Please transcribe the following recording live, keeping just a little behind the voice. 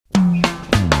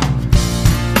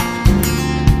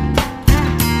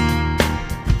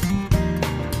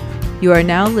You are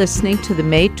now listening to the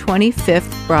May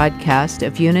 25th broadcast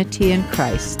of Unity in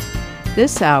Christ.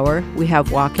 This hour, we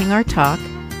have Walking Our Talk,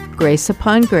 Grace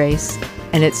Upon Grace,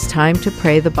 and it's time to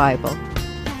pray the Bible.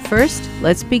 First,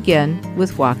 let's begin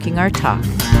with Walking Our Talk.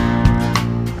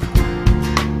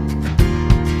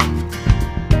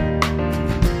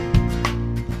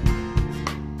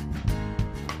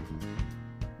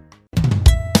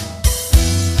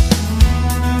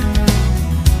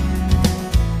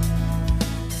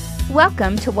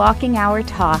 Welcome to Walking Our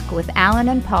Talk with Alan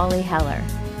and Polly Heller.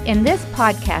 In this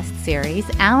podcast series,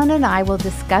 Alan and I will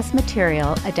discuss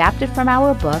material adapted from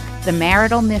our book, The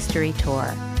Marital Mystery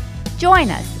Tour. Join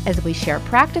us as we share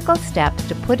practical steps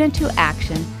to put into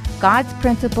action God's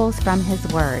principles from His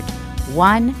Word,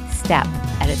 one step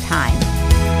at a time.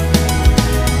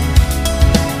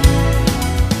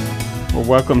 Well,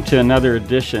 welcome to another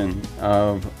edition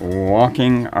of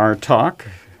Walking Our Talk.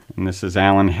 And this is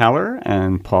Alan Heller,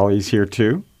 and Polly's here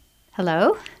too.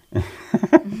 Hello.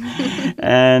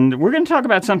 And we're going to talk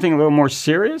about something a little more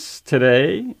serious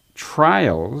today,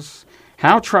 trials,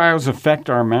 how trials affect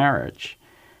our marriage.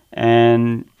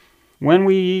 And when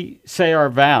we say our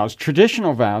vows,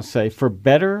 traditional vows say, for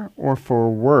better or for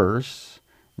worse,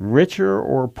 richer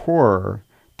or poorer,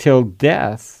 till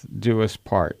death do us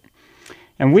part.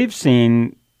 And we've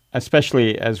seen,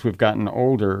 especially as we've gotten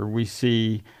older, we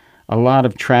see a lot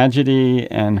of tragedy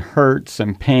and hurts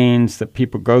and pains that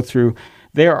people go through.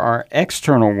 There are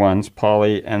external ones,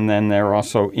 Polly, and then there are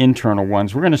also internal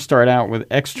ones. We're going to start out with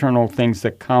external things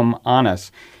that come on us.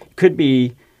 It could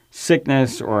be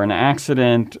sickness or an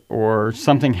accident or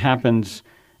something happens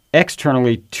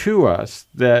externally to us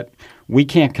that we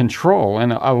can't control.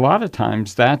 And a lot of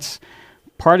times that's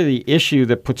part of the issue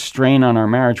that puts strain on our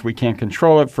marriage. We can't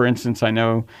control it. For instance, I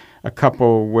know a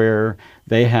couple where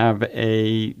they have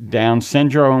a Down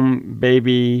syndrome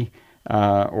baby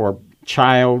or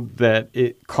child that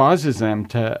it causes them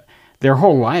to, their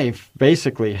whole life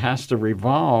basically has to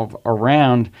revolve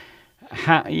around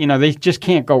how, they just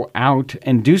can't go out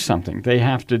and do something. They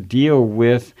have to deal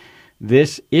with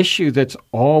this issue that's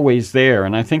always there.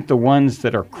 And I think the ones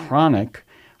that are chronic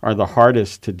are the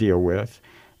hardest to deal with.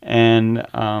 And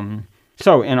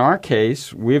so in our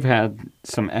case, we've had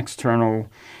some external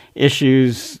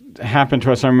issues happen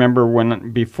to us. I remember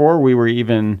before we were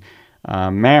even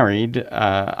married,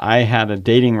 I had a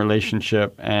dating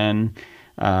relationship, and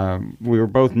we were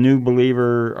both new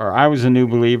believer, or I was a new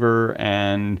believer,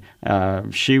 and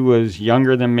she was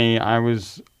younger than me. I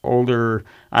was older.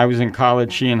 I was in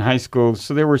college, she in high school.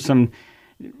 So there were some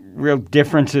real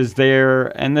differences there,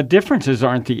 and the differences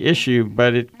aren't the issue,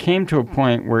 but it came to a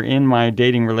point where in my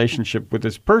dating relationship with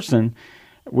this person,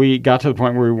 we got to the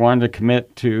point where we wanted to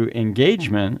commit to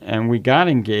engagement, and we got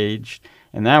engaged,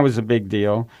 and that was a big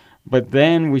deal. But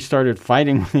then we started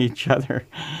fighting with each other,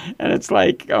 and it's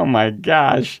like, oh my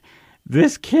gosh,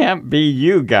 this can't be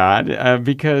you, God,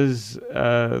 because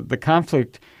the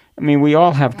conflict, we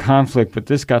all have conflict, but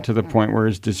this got to the point where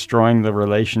it's destroying the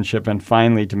relationship, and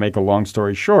finally, to make a long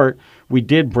story short, we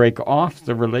did break off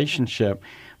the relationship.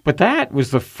 But that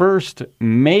was the first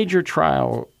major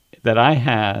trial that I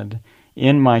had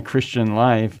in my Christian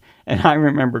life. And I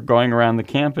remember going around the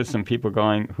campus and people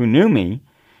who knew me,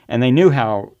 and they knew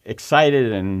how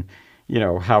excited and,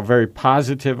 how very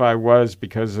positive I was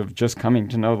because of just coming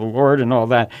to know the Lord and all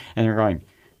that. And they're going,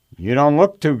 you don't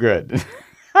look too good.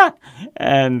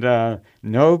 And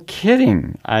no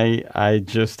kidding. I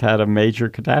just had a major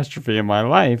catastrophe in my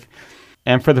life.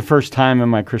 And for the first time in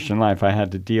my Christian life, I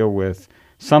had to deal with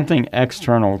something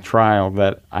external trial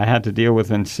that I had to deal with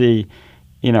and see,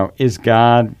 is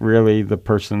God really the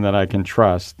person that I can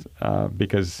trust?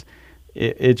 Because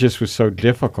it just was so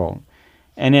difficult.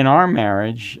 And in our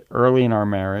marriage, early in our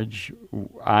marriage,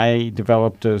 I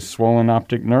developed a swollen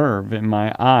optic nerve in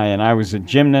my eye. And I was a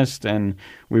gymnast, and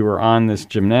we were on this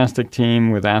gymnastic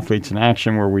team with Athletes in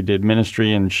Action where we did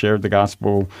ministry and shared the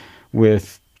gospel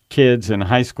with kids in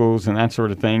high schools and that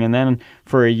sort of thing. And then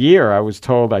for a year, I was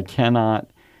told I cannot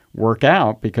work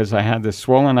out because I had this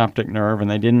swollen optic nerve,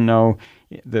 and they didn't know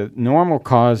the normal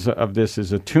cause of this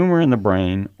is a tumor in the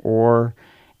brain or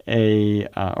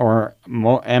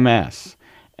MS.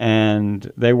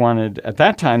 And they wanted, at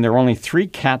that time, there were only 3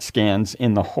 CAT scans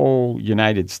in the whole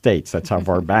United States. That's how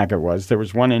far back it was. There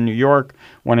was one in New York,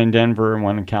 one in Denver, and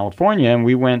one in California. And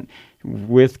we went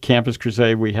with Campus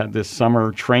Crusade. We had this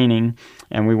summer training,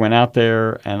 and we went out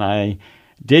there, and I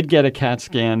did get a CAT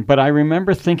scan. But I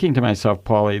remember thinking to myself,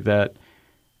 Polly, that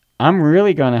I'm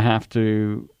really going to have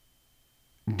to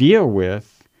deal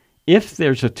with if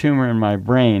there's a tumor in my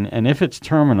brain, and if it's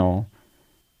terminal,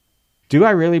 do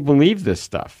I really believe this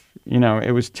stuff?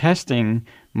 It was testing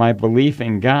my belief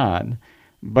in God.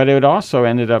 But it also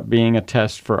ended up being a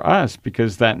test for us,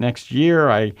 because that next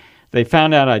year they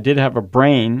found out I did have a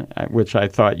brain, which I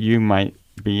thought you might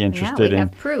be interested in. Yeah, we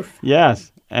have proof.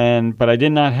 Yes, but I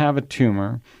did not have a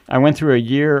tumor. I went through a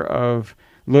year of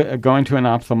going to an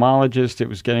ophthalmologist. It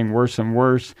was getting worse and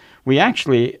worse. We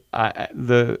actually,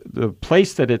 the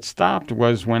place that it stopped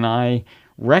was when I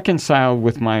reconciled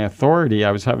with my authority.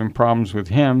 I was having problems with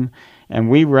him, and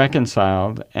we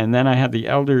reconciled, and then I had the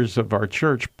elders of our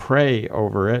church pray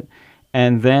over it,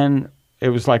 and then it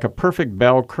was like a perfect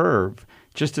bell curve,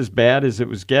 just as bad as it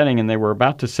was getting, and they were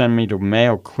about to send me to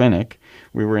Mayo Clinic.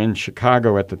 We were in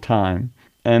Chicago at the time,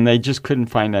 and they just couldn't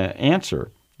find an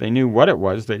answer. They knew what it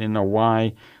was. They didn't know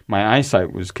why my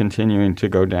eyesight was continuing to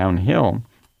go downhill.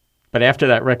 But after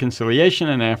that reconciliation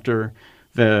and after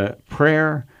the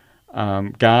prayer,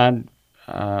 God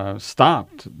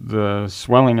stopped the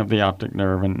swelling of the optic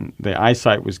nerve, and the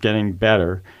eyesight was getting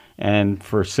better. And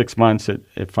for 6 months,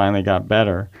 it finally got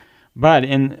better. But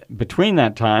in between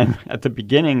that time, at the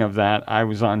beginning of that, I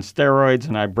was on steroids,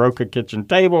 and I broke a kitchen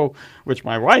table, which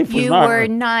my wife was not. You were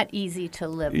not easy to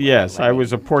live with. Yes, I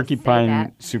was a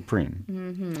porcupine supreme.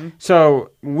 Mm-hmm.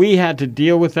 So we had to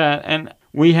deal with that, and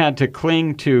we had to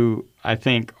cling to, I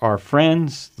think, our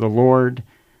friends, the Lord.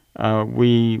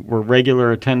 We were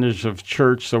regular attenders of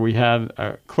church, so we had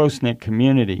a close-knit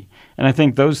community. And I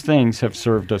think those things have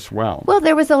served us well. Well,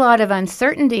 there was a lot of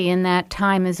uncertainty in that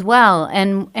time as well.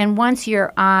 And once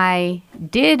your eye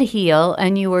did heal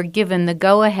and you were given the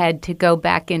go-ahead to go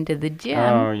back into the gym.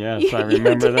 Oh, yes, I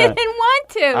remember you that. didn't want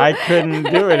to. I couldn't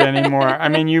do it anymore. I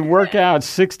mean, you work out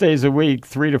 6 days a week,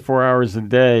 3 to 4 hours a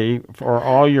day for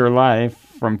all your life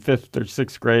from 5th or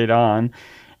 6th grade on.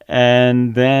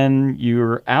 And then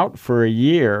you're out for a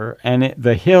year, and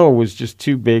the hill was just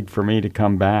too big for me to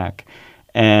come back.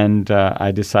 And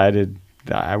I decided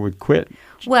that I would quit.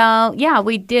 Well, yeah,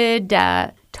 we did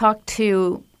talk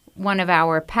to one of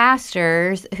our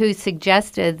pastors who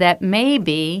suggested that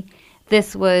maybe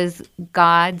this was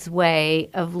God's way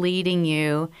of leading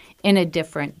you in a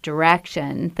different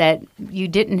direction, that you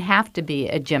didn't have to be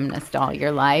a gymnast all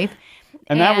your life.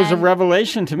 And that was a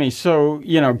revelation to me. So,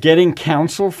 getting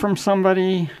counsel from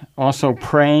somebody, also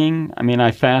praying. I mean,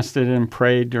 I fasted and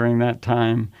prayed during that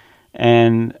time.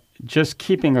 And just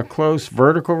keeping a close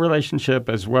vertical relationship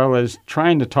as well as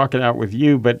trying to talk it out with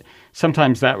you. But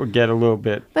sometimes that would get a little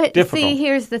bit difficult. But see,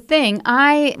 here's the thing.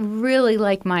 I really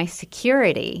like my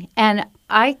security. And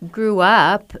I grew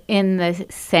up in the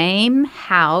same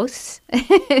house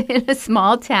in a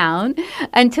small town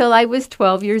until I was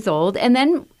 12 years old, and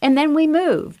then we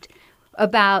moved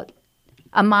about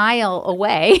a mile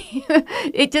away,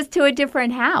 just to a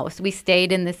different house. We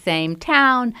stayed in the same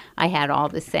town. I had all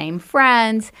the same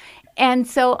friends, and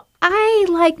so I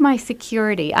like my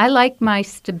security. I like my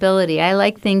stability. I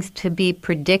like things to be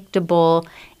predictable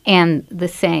and the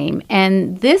same.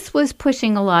 And this was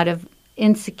pushing a lot of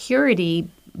insecurity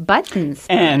buttons.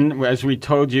 And as we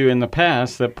told you in the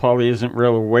past, that Polly isn't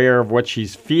real aware of what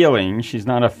she's feeling. She's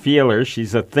not a feeler.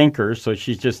 She's a thinker. So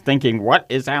she's just thinking, what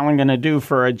is Alan going to do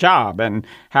for a job? And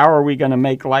how are we going to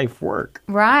make life work?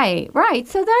 Right.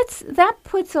 So that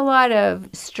puts a lot of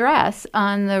stress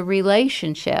on the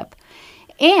relationship.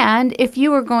 And if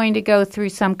you were going to go through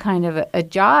some kind of a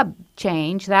job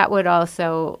change, that would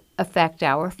also affect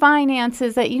our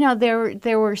finances. That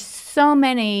there were so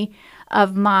many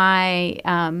of my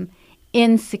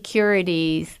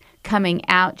insecurities coming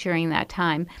out during that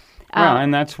time. Well,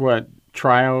 and that's what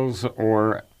trials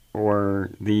or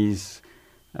these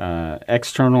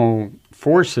external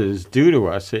forces do to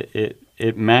us.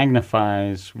 It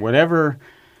magnifies whatever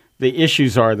the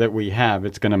issues are that we have.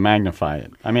 It's going to magnify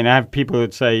it. I mean, I have people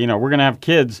that say, we're going to have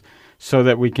kids so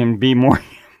that we can be more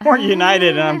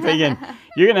united. And I'm thinking,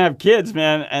 you're going to have kids,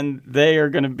 man, and they are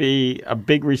going to be a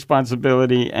big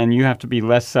responsibility, and you have to be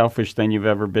less selfish than you've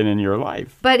ever been in your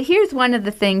life. But here's one of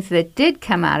the things that did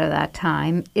come out of that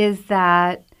time is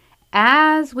that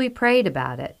as we prayed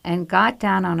about it and got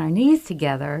down on our knees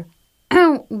together,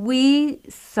 we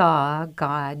saw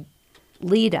God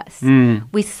lead us.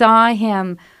 We saw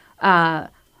him,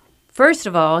 first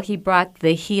of all, he brought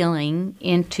the healing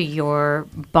into your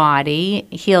body,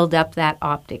 healed up that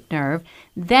optic nerve.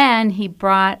 Then he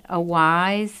brought a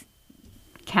wise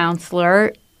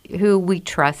counselor who we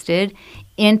trusted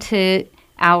into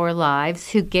our lives,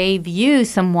 who gave you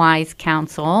some wise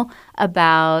counsel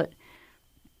about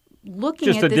looking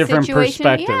just at the different situation.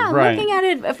 Perspective, yeah, right. Looking at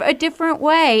it a different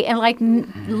way. And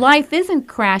life isn't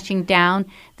crashing down.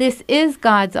 This is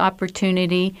God's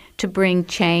opportunity to bring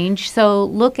change. So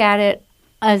look at it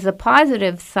as a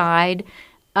positive side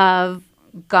of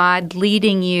God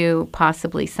leading you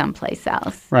possibly someplace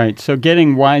else. Right. So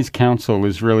getting wise counsel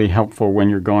is really helpful when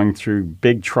you're going through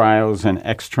big trials and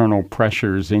external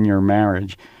pressures in your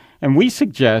marriage. And we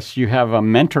suggest you have a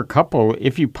mentor couple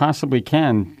if you possibly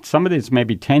can, somebody that's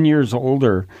maybe 10 years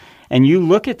older, and you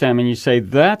look at them and you say,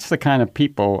 that's the kind of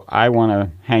people I want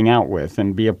to hang out with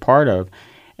and be a part of.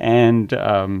 And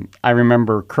I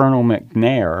remember Colonel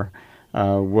McNair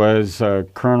was a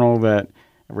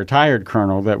retired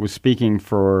colonel that was speaking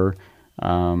for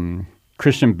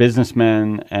Christian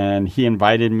businessmen, and he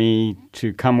invited me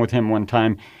to come with him one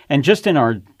time. And just in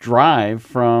our drive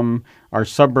from our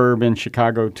suburb in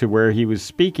Chicago to where he was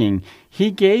speaking, he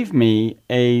gave me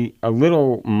a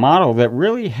little model that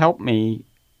really helped me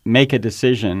make a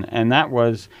decision. And that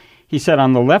was, he said,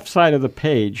 on the left side of the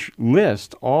page,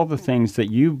 list all the things that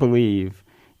you believe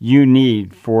you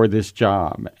need for this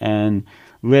job. And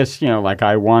list, like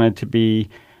I wanted to be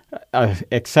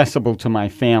accessible to my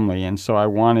family, and so I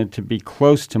wanted to be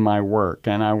close to my work,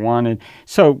 and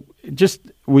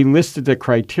we listed the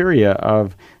criteria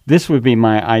of this would be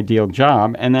my ideal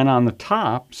job. And then on the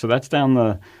top, so that's down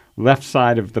the left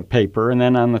side of the paper, and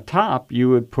then on the top you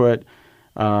would put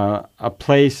a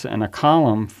place and a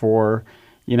column for,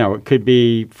 it could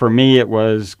be, for me it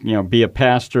was, be a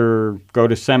pastor, go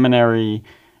to seminary.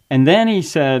 And then he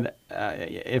said,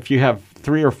 if you have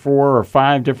 3 or 4 or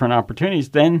 5 different opportunities,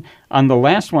 then on the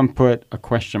last one put a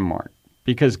question mark,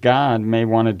 because God may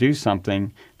want to do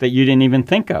something that you didn't even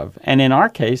think of. And in our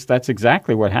case, that's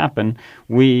exactly what happened.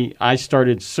 I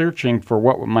started searching for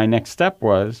what my next step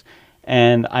was,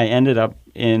 and I ended up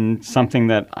in something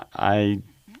that I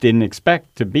didn't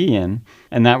expect to be in,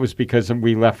 and that was because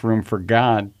we left room for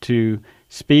God to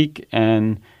speak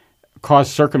and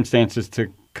cause circumstances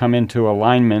to come into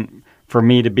alignment for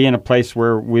me to be in a place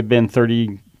where we've been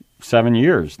 37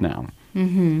 years now.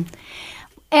 Mm-hmm.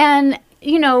 And,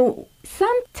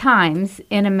 sometimes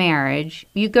in a marriage,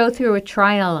 you go through a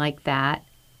trial like that,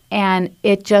 and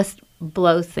it just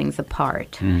blows things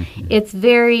apart. Mm-hmm. It's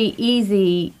very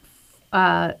easy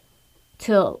to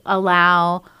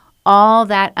allow all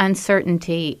that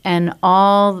uncertainty and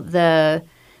all the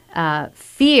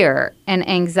fear and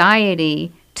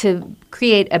anxiety to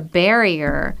create a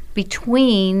barrier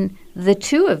between the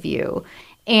two of you.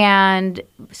 And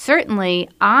certainly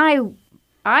I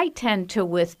tend to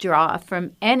withdraw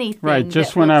from anything. Right,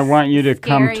 just when I want you to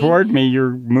come toward me,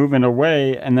 you're moving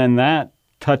away, and then that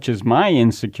touches my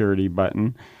insecurity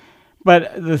button.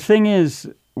 But the thing is,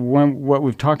 what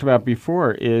we've talked about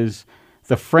before is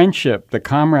the friendship, the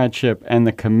comradeship, and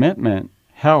the commitment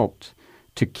helped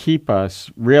to keep us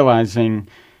realizing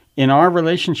in our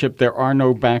relationship there are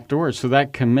no back doors. So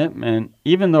that commitment,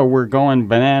 even though we're going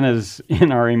bananas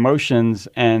in our emotions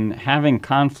and having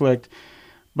conflict,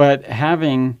 but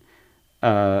having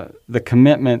the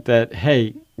commitment that,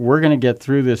 hey, we're going to get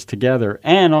through this together,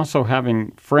 and also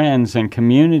having friends and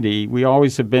community. We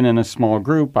always have been in a small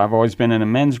group. I've always been in a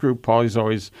men's group. Paulie's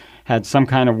always had some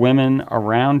kind of women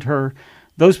around her.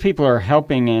 Those people are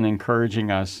helping and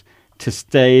encouraging us to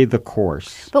stay the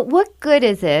course. But what good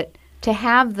is it to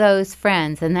have those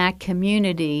friends and that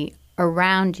community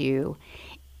around you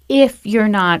if you're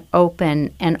not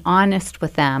open and honest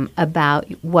with them about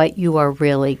what you are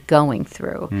really going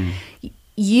through?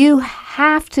 You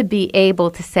have to be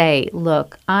able to say,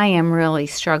 look, I am really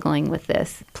struggling with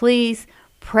this. Please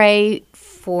pray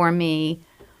for me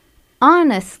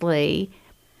honestly,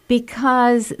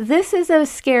 because this is a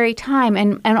scary time,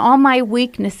 and all my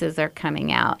weaknesses are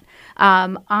coming out.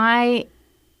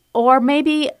 Or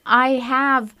maybe I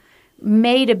have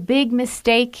made a big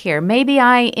mistake here. Maybe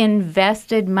I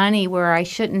invested money where I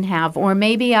shouldn't have, or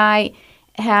maybe I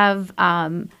have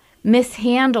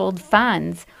mishandled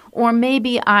funds, or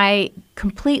maybe I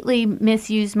completely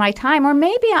misused my time, or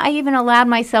maybe I even allowed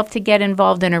myself to get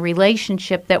involved in a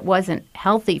relationship that wasn't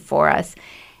healthy for us.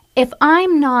 If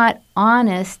I'm not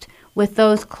honest with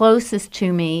those closest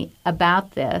to me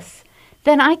about this,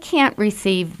 then I can't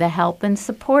receive the help and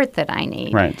support that I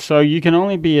need. Right. So you can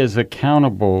only be as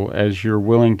accountable as you're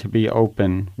willing to be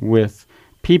open with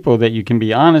people that you can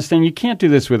be honest. And you can't do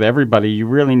this with everybody. You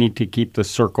really need to keep the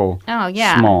circle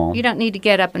small. You don't need to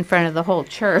get up in front of the whole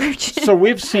church. So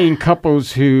we've seen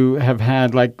couples who have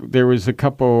had, like, there was a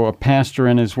pastor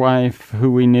and his wife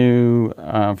who we knew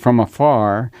from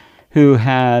afar, who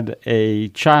had a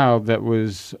child that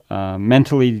was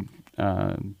mentally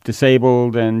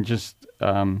disabled and just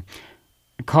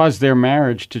caused their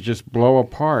marriage to just blow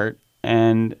apart.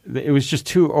 And it was just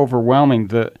too overwhelming,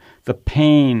 the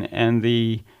pain and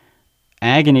the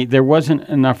agony. There wasn't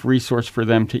enough resource for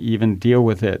them to even deal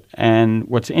with it. And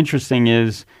what's interesting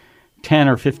is 10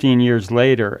 or 15 years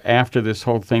later, after this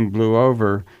whole thing blew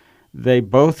over, they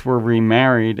both were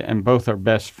remarried and both are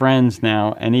best friends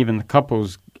now, and even the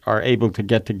couples are able to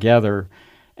get together.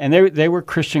 And they were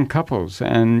Christian couples.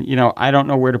 And, I don't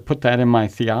know where to put that in my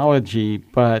theology,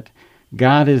 but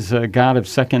God is a God of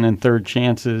second and third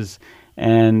chances,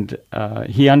 and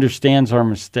he understands our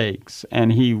mistakes,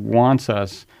 and he wants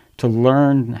us to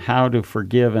learn how to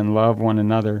forgive and love one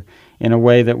another in a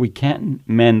way that we can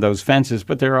mend those fences.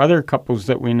 But there are other couples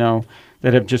that we know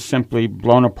that have just simply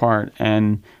blown apart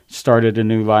and started a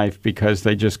new life because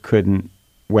they just couldn't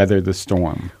weather the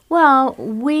storm. Well,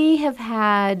 we have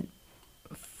had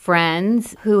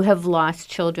friends who have lost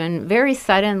children very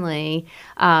suddenly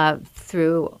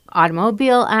through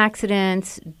automobile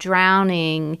accidents,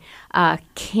 drowning,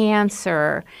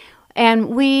 cancer. And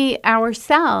we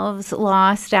ourselves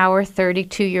lost our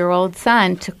 32-year-old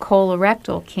son to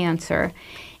colorectal cancer.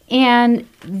 And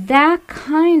that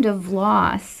kind of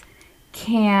loss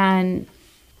can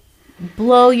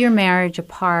blow your marriage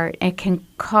apart and can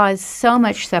cause so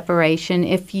much separation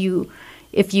if you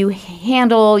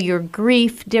handle your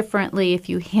grief differently, if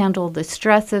you handle the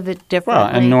stress of it differently.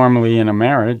 Well, and normally in a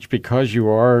marriage, because you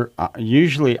are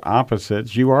usually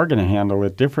opposites, you are going to handle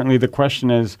it differently. The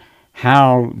question is,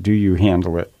 how do you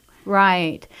handle it?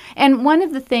 Right. And one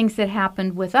of the things that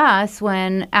happened with us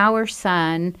when our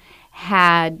son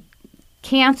had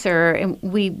cancer,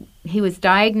 and he was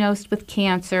diagnosed with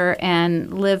cancer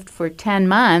and lived for 10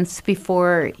 months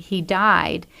before he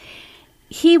died.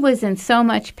 He was in so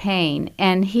much pain,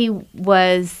 and he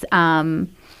was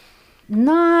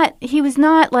not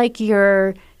like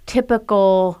your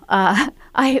typical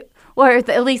or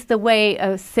at least the way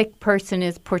a sick person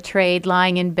is portrayed,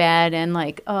 lying in bed and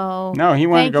like, oh, no, he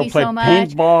wanted to go play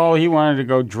paintball. He wanted to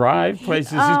go drive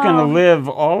places. He's going to live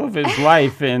all of his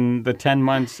life in the 10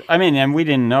 months. I mean, and we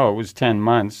didn't know it was 10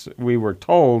 months. We were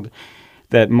told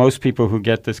that most people who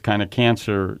get this kind of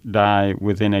cancer die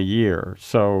within a year.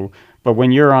 So, but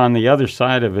when you're on the other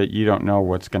side of it, you don't know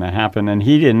what's going to happen. And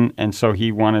he didn't, and so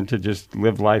he wanted to just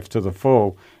live life to the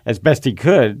full as best he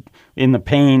could in the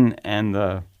pain and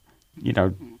the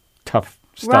tough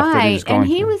stuff that he was going through. Right, and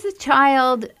he was a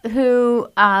child who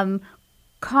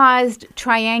caused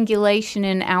triangulation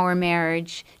in our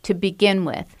marriage to begin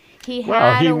with. He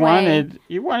wanted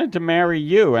to marry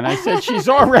you, and I said, she's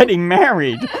already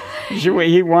married.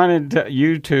 He wanted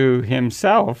you to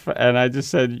himself, and I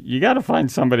just said, you got to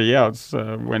find somebody else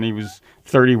when he was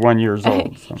 31 years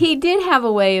old. So. He did have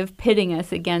a way of pitting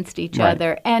us against each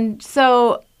other, and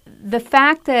so the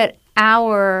fact that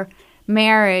our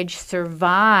marriage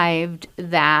survived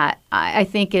that, I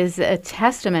think, is a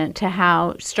testament to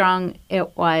how strong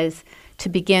it was to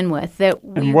begin with.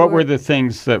 And what were the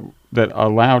things that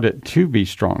allowed it to be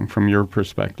strong from your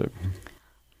perspective?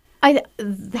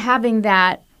 Having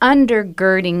that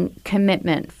undergirding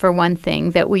commitment, for one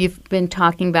thing, that we've been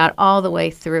talking about all the way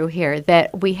through here,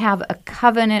 that we have a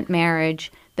covenant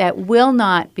marriage that will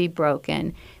not be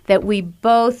broken, that we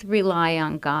both rely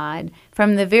on God.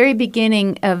 From the very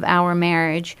beginning of our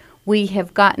marriage, we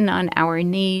have gotten on our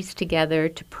knees together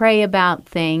to pray about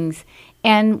things.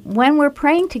 And when we're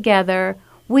praying together,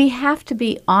 we have to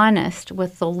be honest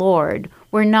with the Lord.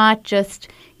 We're not just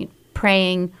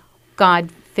praying, God,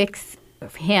 fix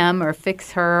him or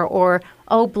fix her, or,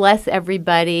 oh, bless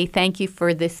everybody, thank you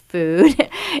for this food.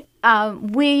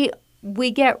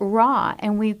 We get raw,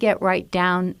 and we get right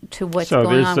down to what's going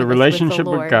on. So there's the relationship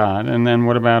with God, and then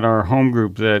what about our home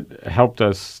group that helped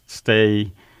us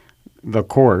stay the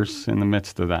course in the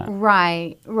midst of that?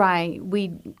 Right.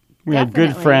 We had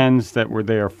good friends that were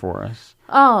there for us.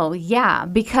 Oh, yeah,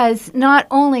 because not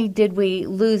only did we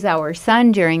lose our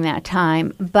son during that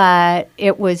time, but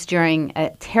it was during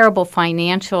a terrible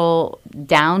financial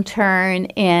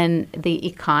downturn in the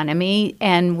economy,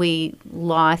 and we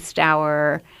lost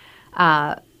our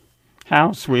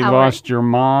house. We lost your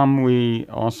mom. We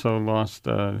also lost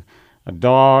a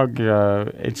dog.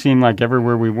 It seemed like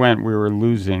everywhere we went, we were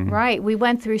losing. Right. We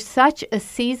went through such a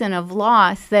season of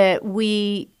loss that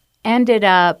we ended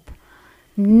up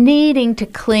needing to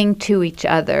cling to each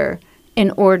other in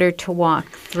order to walk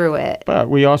through it. But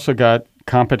we also got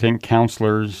competent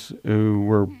counselors who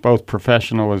were both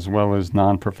professional as well as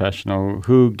non-professional,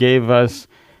 who gave us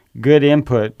good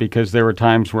input, because there were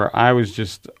times where I was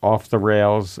just off the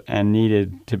rails and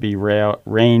needed to be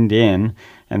reined in,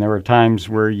 and there were times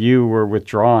where you were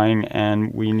withdrawing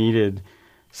and we needed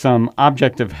some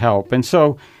objective help. And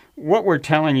so what we're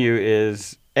telling you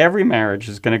is every marriage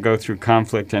is going to go through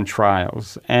conflict and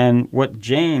trials. And what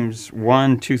James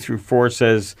 1:2-4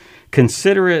 says,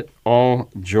 consider it all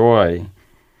joy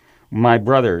my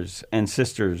brothers and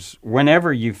sisters,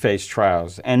 whenever you face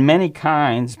trials, and many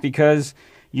kinds, because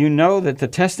you know that the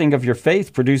testing of your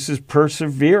faith produces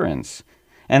perseverance.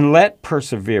 And let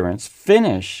perseverance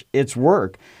finish its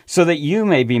work, so that you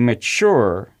may be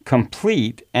mature,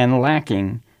 complete, and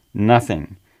lacking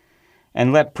nothing.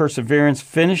 And let perseverance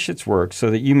finish its work,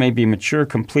 so that you may be mature,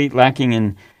 complete, lacking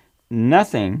in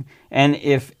nothing. And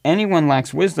if anyone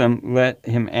lacks wisdom, let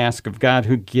him ask of God,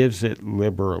 who gives it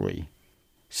liberally.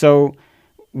 So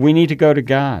we need to go to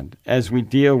God as we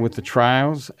deal with the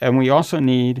trials, and we also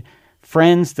need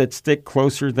friends that stick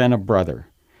closer than a brother.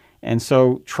 And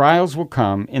so trials will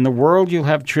come. In the world you'll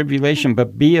have tribulation,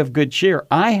 but be of good cheer.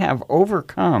 I have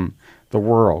overcome the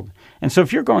world. And so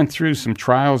if you're going through some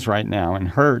trials right now and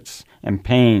hurts and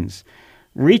pains,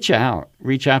 reach out.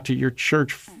 Reach out to your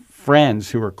church friends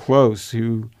who are close,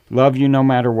 who love you no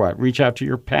matter what. Reach out to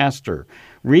your pastor.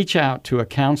 Reach out to a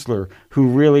counselor who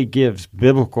really gives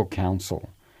biblical counsel.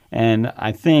 And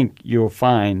I think you'll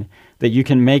find that you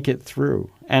can make it through.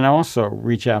 And also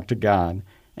reach out to God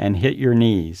and hit your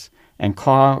knees and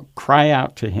cry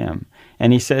out to him.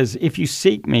 And he says, if you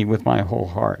seek me with my whole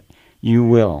heart, you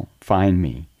will find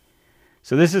me.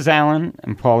 So this is Alan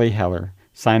and Polly Heller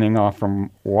signing off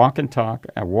from Walking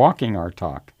Our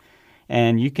Talk.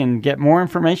 And you can get more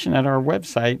information at our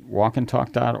website,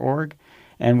 walkandtalk.org.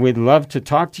 And we'd love to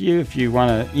talk to you. If you want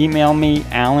to email me,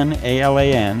 Alan,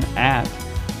 ALAN, at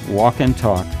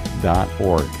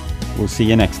walkandtalk.org. We'll see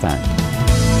you next time.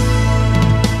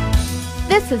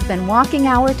 This has been Walking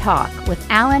Our Talk with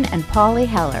Alan and Polly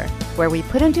Heller, where we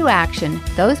put into action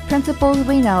those principles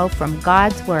we know from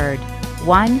God's Word,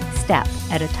 one step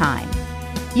at a time.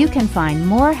 You can find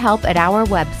more help at our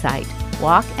website,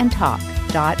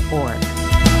 walkandtalk.org.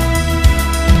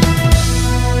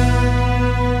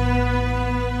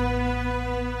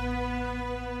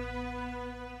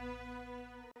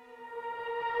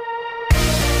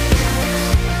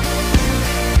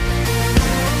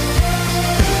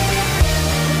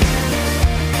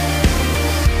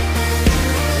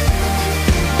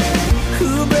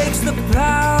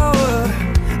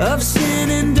 Of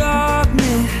sin and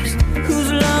darkness,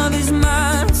 whose love is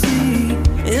mighty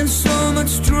and so much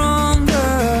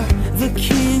stronger. The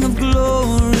King of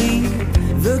glory,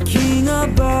 the King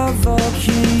above all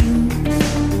kings,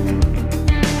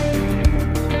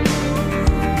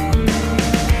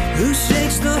 who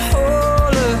shakes the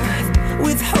whole earth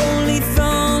with holy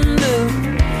thunder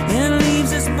and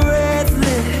leaves us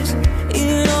breathless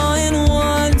in awe and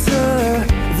wonder.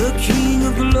 The King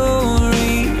of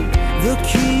glory, the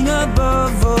King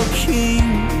above all kings.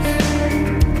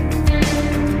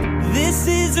 This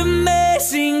is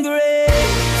amazing grace.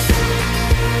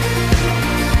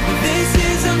 This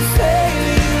is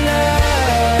unfailing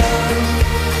love,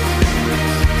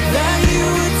 that you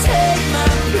would take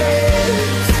my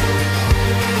place,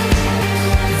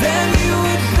 that you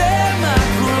would bear my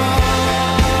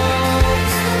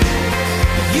cross.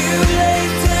 You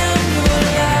laid down your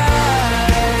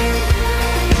life,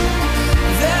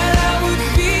 that I would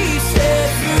be set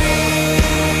free.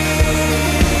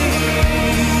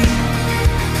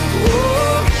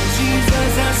 Oh,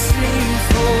 Jesus, I sing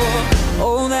for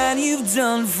all that you've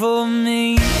done for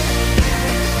me.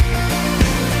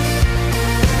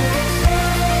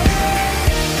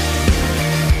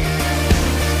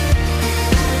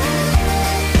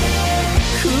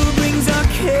 Who brings our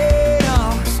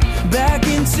chaos back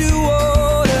into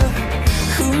order?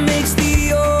 Who makes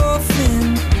the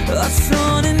orphan a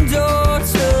son and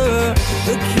daughter?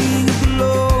 The King of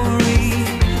glory,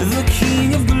 the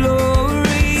King of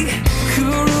glory, who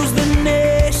rules the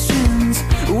nations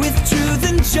with truth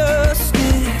and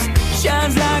justice,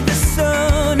 shines like the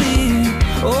sun in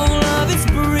all of its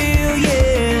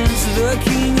brilliance. The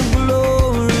King of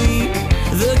glory,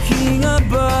 the King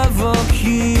above all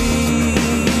kings.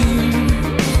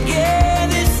 Yeah,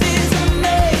 this is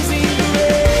amazing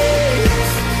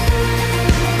grace.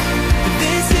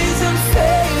 This is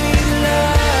unfailing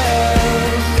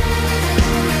love,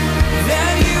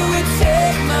 that you would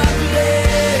take my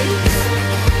place,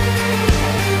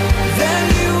 that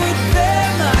you would bear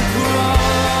my cross.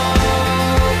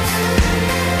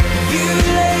 You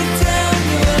laid down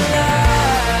your life,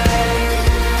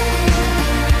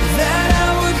 that I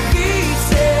would be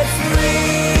set free.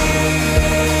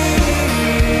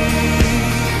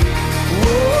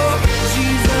 Oh,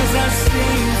 Jesus, I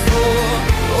sing for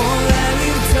all that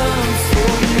you've done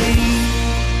for me.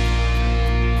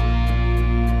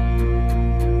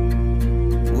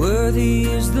 Worthy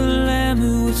is the Lamb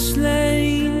who was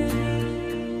slain.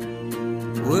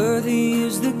 Worthy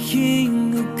is the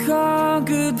King who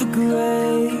conquered the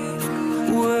grave.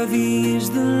 Worthy is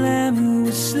the Lamb who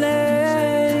was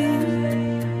slain.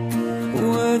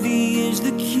 Worthy is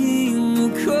the King who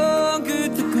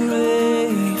conquered the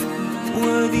grave.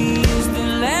 Worthy is the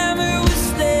Lamb who was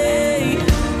slain.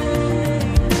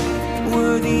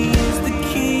 Worthy is the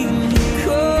King who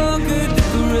conquered the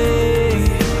grave.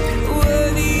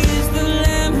 Worthy is the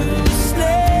Lamb who was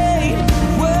slain.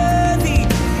 Worthy,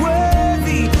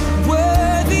 worthy,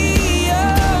 worthy.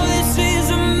 Oh, this is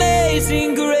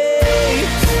amazing grace.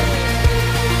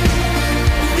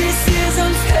 This is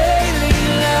unfailing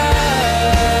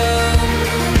love.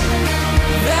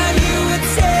 That you would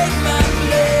take my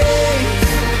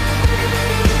place.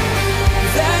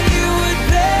 That you would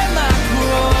bear my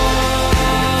cross.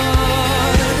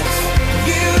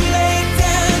 You laid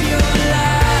down your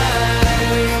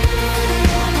life.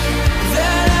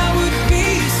 That I would be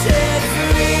set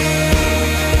free.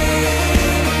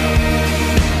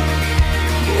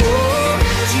 Oh,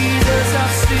 Jesus, I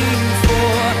sing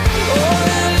for all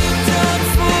that you've done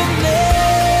for me.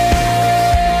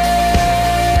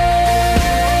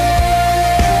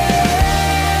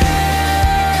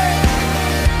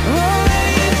 All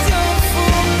that you've done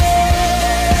for me.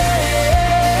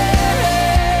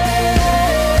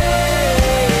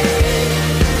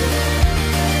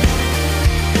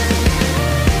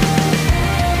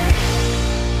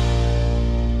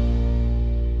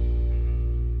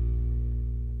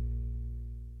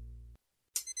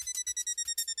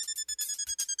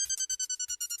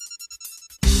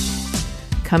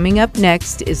 Coming up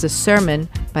next is a sermon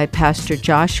by Pastor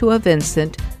Joshua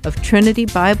Vincent of Trinity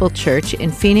Bible Church in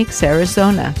Phoenix,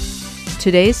 Arizona.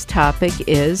 Today's topic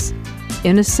is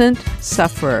Innocent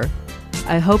Sufferer.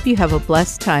 I hope you have a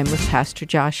blessed time with Pastor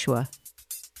Joshua.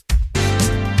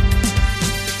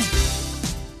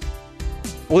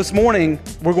 Well, this morning,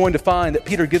 we're going to find that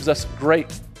Peter gives us great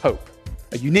hope,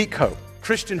 a unique hope,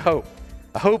 Christian hope,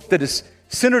 a hope that is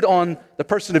centered on the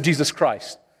person of Jesus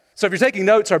Christ. So if you're taking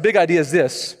notes, our big idea is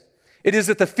this. It is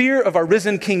that the fear of our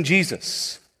risen King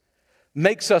Jesus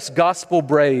makes us gospel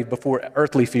brave before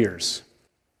earthly fears.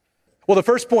 Well, the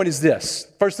first point is this.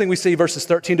 First thing we see, verses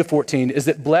 13 to 14, is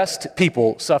that blessed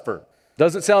people suffer.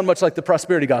 Doesn't sound much like the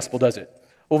prosperity gospel, does it?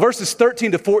 Well, verses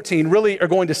 13 to 14 really are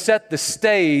going to set the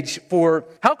stage for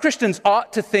how Christians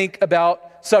ought to think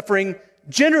about suffering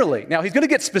generally. Now, he's going to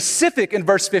get specific in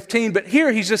verse 15, but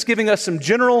here he's just giving us some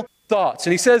general thoughts.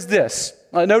 And he says this.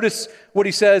 Notice what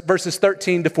he says, verses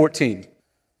 13 to 14.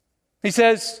 He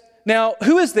says, "Now,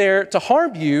 who is there to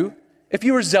harm you if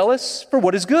you are zealous for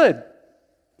what is good?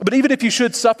 But even if you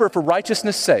should suffer for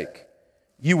righteousness' sake,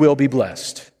 you will be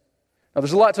blessed." Now,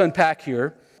 there's a lot to unpack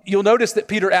here. You'll notice that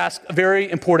Peter asks a very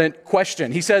important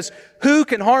question. He says, who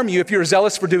can harm you if you're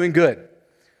zealous for doing good?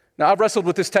 Now, I've wrestled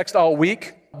with this text all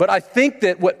week, but I think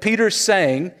that what Peter's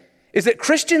saying is that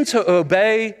Christians who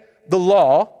obey the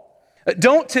law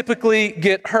don't typically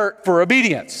get hurt for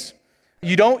obedience.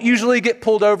 You don't usually get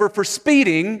pulled over for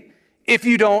speeding if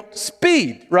you don't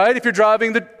speed, right? If you're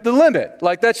driving the limit.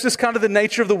 Like, that's just kind of the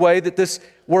nature of the way that this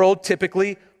world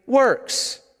typically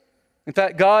works. In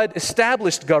fact, God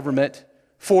established government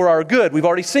for our good. We've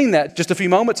already seen that just a few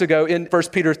moments ago in 1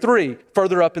 Peter 3,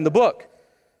 further up in the book.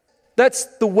 That's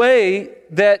the way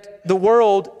that the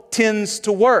world tends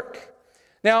to work.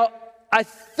 Now, I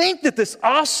think that this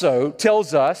also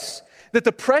tells us that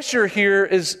the pressure here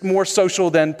is more social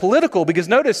than political, because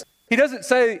notice, he doesn't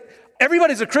say,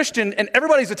 everybody's a Christian and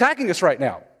everybody's attacking us right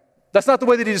now. That's not the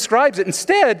way that he describes it.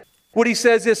 Instead, what he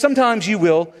says is sometimes you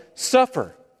will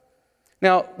suffer.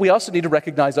 Now, we also need to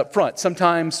recognize up front,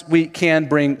 sometimes we can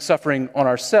bring suffering on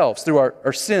ourselves through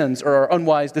our sins or our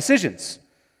unwise decisions.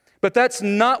 But that's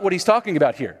not what he's talking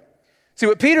about here. See,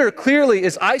 what Peter clearly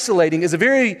is isolating is a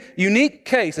very unique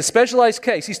case, a specialized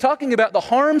case. He's talking about the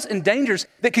harms and dangers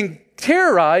that can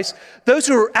terrorize those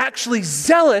who are actually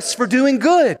zealous for doing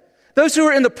good, those who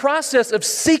are in the process of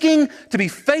seeking to be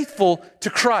faithful to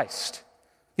Christ.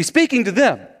 He's speaking to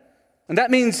them, and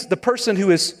that means the person who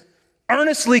is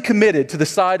earnestly committed to the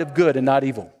side of good and not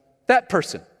evil, that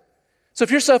person. So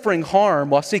if you're suffering harm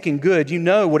while seeking good, you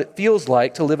know what it feels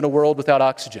like to live in a world without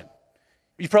oxygen.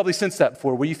 You've probably sensed that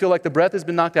before, where you feel like the breath has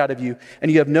been knocked out of you and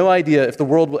you have no idea if the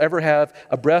world will ever have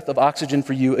a breath of oxygen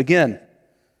for you again.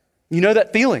 You know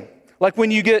that feeling, like when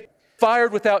you get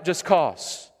fired without just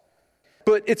cause.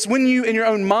 But it's when you, in your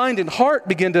own mind and heart,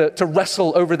 begin to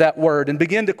wrestle over that word and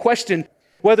begin to question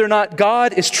whether or not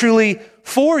God is truly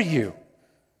for you.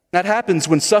 That happens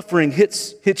when suffering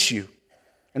hits you.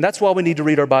 And that's why we need to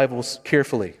read our Bibles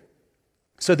carefully,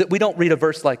 so that we don't read a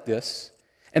verse like this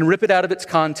and rip it out of its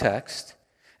context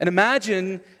and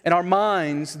imagine in our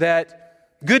minds that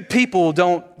good people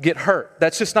don't get hurt.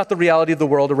 That's just not the reality of the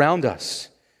world around us.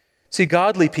 See,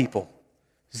 godly people,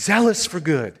 zealous for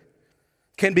good,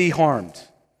 can be harmed.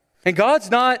 And God's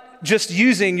not just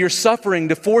using your suffering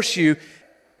to force you.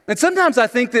 And sometimes I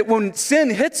think that when sin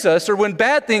hits us or when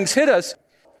bad things hit us,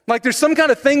 like there's some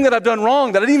kind of thing that I've done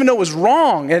wrong that I didn't even know was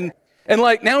wrong. And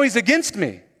like now he's against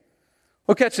me.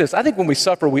 Well, catch this. I think when we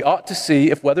suffer, we ought to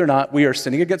see if whether or not we are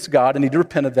sinning against God and need to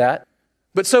repent of that.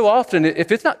 But so often,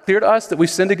 if it's not clear to us that we've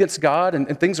sinned against God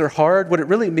and things are hard, what it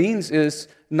really means is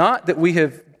not that we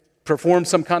have performed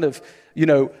some kind of,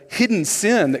 hidden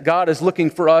sin that God is looking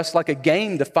for us like a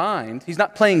game to find. He's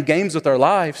not playing games with our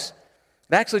lives.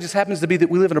 It actually just happens to be that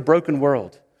we live in a broken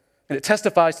world. And it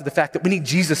testifies to the fact that we need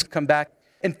Jesus to come back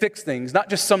and fix things, not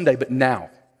just someday, but now.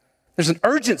 There's an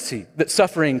urgency that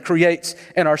suffering creates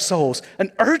in our souls,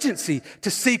 an urgency to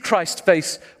see Christ's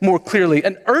face more clearly,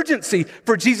 an urgency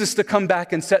for Jesus to come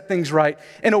back and set things right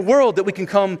in a world that we can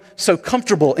come so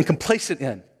comfortable and complacent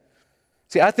in.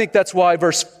 See, I think that's why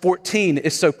verse 14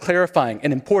 is so clarifying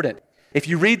and important. If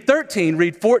you read 13,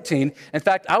 read 14. In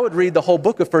fact, I would read the whole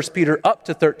book of 1 Peter up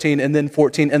to 13 and then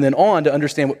 14 and then on to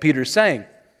understand what Peter's saying.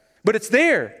 But it's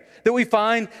there that we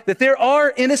find that there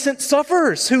are innocent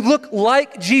sufferers who look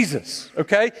like Jesus,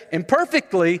 okay?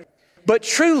 Imperfectly, but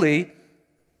truly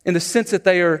in the sense that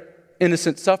they are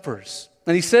innocent sufferers.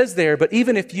 And he says there, but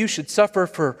even if you should suffer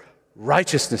for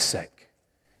righteousness' sake,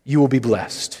 you will be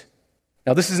blessed.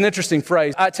 Now, this is an interesting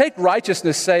phrase. I take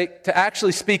righteousness' sake to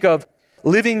actually speak of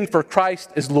living for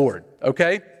Christ as Lord,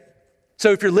 okay?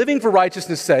 So if you're living for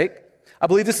righteousness' sake, I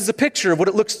believe this is a picture of what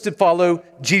it looks to follow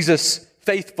Jesus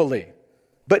faithfully.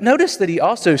 But notice that he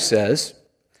also says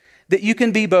that you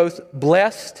can be both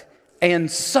blessed and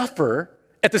suffer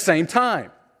at the same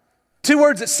time. Two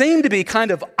words that seem to be kind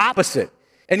of opposite.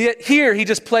 And yet here he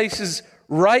just places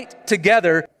right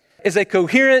together as a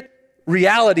coherent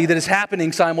reality that is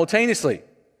happening simultaneously.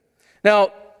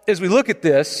 Now, as we look at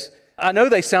this, I know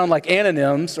they sound like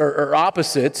antonyms or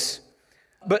opposites,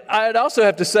 but I'd also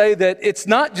have to say that it's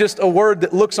not just a word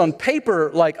that looks on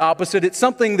paper like opposite. It's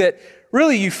something that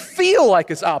really you feel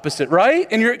like it's opposite, right?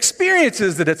 And your experience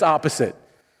is that it's opposite.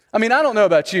 I mean, I don't know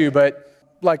about you, but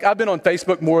like I've been on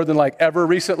Facebook more than like ever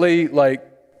recently, like,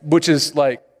 which is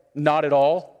like not at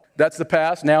all. That's the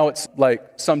past. Now it's like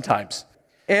sometimes.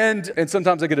 And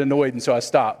sometimes I get annoyed and so I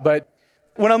stop. But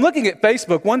when I'm looking at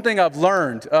Facebook, one thing I've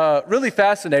learned, really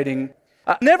fascinating,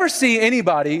 I never see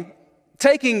anybody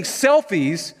taking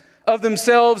selfies of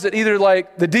themselves at either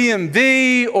like the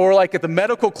DMV or like at the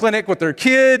medical clinic with their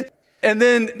kid, and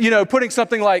then, putting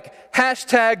something like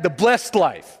hashtag the blessed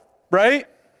life, right?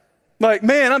 Like,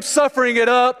 man, I'm suffering it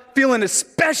up, feeling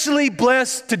especially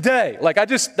blessed today. Like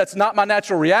that's not my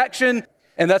natural reaction,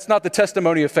 and that's not the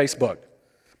testimony of Facebook.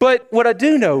 But what I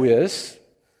do know is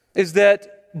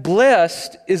that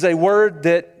blessed is a word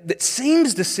that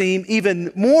seems to seem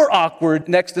even more awkward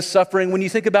next to suffering when you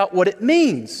think about what it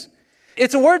means.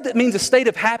 It's a word that means a state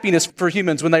of happiness for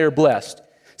humans when they are blessed.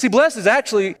 See, blessed is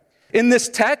actually, in this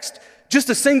text, just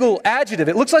a single adjective.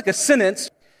 It looks like a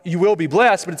sentence, you will be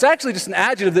blessed, but it's actually just an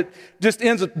adjective that just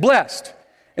ends with blessed.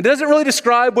 It doesn't really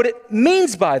describe what it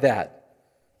means by that.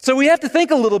 So we have to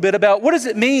think a little bit about what does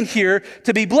it mean here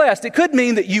to be blessed. It could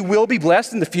mean that you will be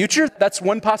blessed in the future. That's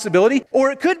one possibility.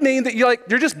 Or it could mean that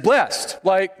you're just blessed,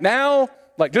 like now,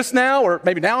 like just now, or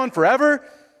maybe now and forever.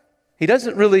 He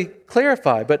doesn't really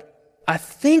clarify, but I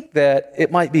think that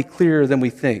it might be clearer than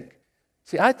we think.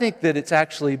 See, I think that it's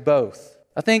actually both.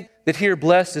 I think that here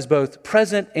blessed is both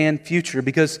present and future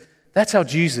because that's how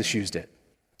Jesus used it.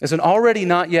 As an already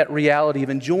not yet reality of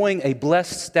enjoying a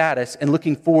blessed status and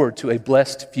looking forward to a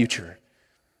blessed future.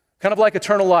 Kind of like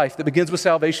eternal life that begins with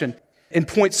salvation and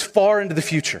points far into the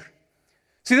future.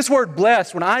 See, this word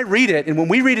blessed, when I read it and when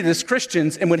we read it as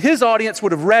Christians and when his audience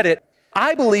would have read it,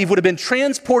 I believe would have been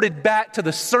transported back to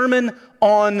the Sermon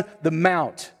on the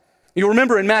Mount. You'll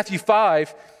remember in Matthew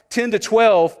 5, 10 to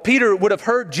 12, Peter would have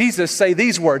heard Jesus say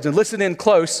these words, and listen in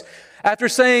close. After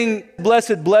saying,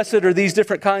 blessed, blessed are these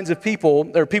different kinds of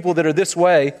people, or people that are this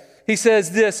way, he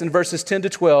says this in verses 10 to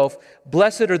 12,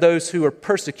 blessed are those who are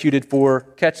persecuted for,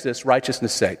 catch this,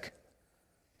 righteousness' sake.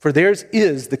 For theirs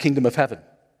is the kingdom of heaven.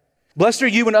 Blessed are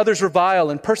you when others revile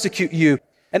and persecute you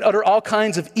and utter all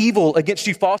kinds of evil against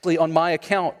you falsely on my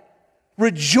account.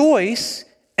 Rejoice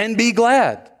and be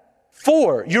glad,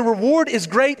 for your reward is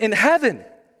great in heaven.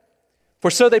 For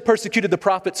so they persecuted the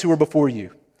prophets who were before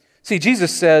you. See,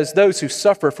 Jesus says those who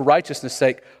suffer for righteousness'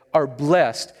 sake are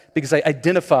blessed because they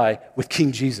identify with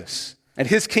King Jesus and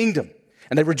his kingdom,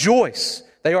 and they rejoice.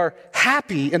 They are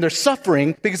happy in their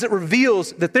suffering because it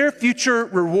reveals that their future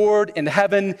reward in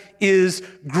heaven is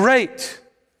great.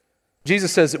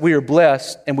 Jesus says that we are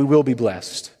blessed and we will be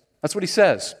blessed. That's what he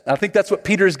says. I think that's what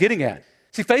Peter is getting at.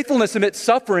 See, faithfulness amidst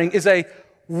suffering is a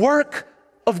work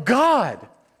of God.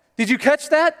 Did you catch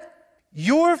that?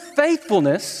 Your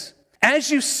faithfulness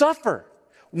as you suffer.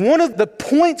 One of the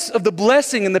points of the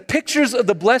blessing and the pictures of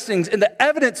the blessings and the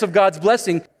evidence of God's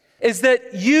blessing is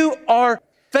that you are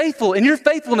faithful, and your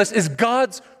faithfulness is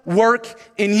God's work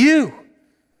in you.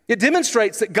 It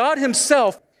demonstrates that God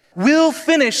himself will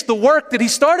finish the work that he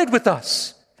started with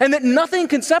us, and that nothing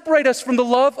can separate us from the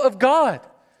love of God.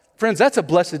 Friends, that's a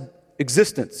blessed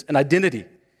existence and identity.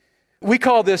 We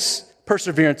call this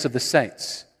perseverance of the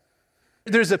saints.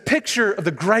 There's a picture of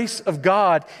the grace of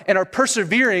God and our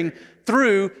persevering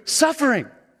through suffering.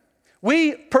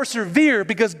 We persevere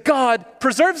because God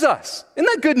preserves us. Isn't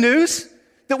that good news?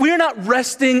 That we are not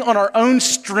resting on our own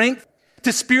strength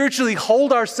to spiritually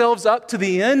hold ourselves up to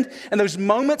the end. And those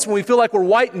moments when we feel like we're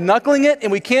white knuckling it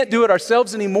and we can't do it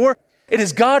ourselves anymore, it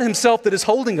is God himself that is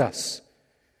holding us.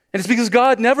 And it's because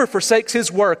God never forsakes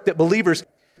his work that believers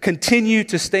continue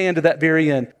to stand to that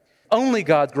very end. Only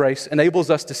God's grace enables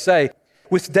us to say,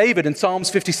 with David in Psalms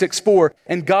 56:4,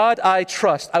 "In God I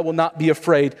trust, I will not be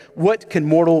afraid. What can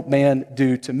mortal man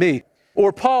do to me?"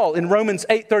 Or Paul in Romans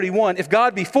 8:31, "If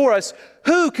God be for us,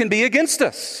 who can be against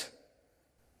us?"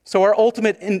 So our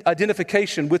ultimate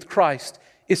identification with Christ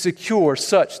is secure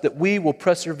such that we will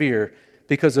persevere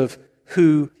because of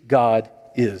who God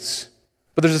is.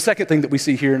 But there's a second thing that we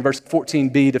see here in verse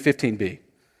 14b to 15b,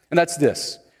 and that's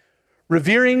this.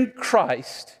 Revering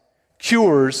Christ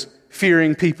cures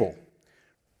fearing people.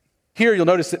 Here you'll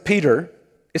notice that Peter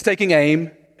is taking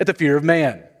aim at the fear of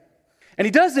man. And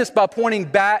he does this by pointing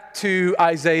back to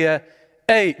Isaiah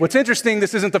 8. What's interesting,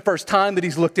 this isn't the first time that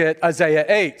he's looked at Isaiah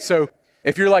 8. So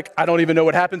if you're like, I don't even know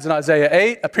what happens in Isaiah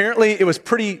 8, apparently it was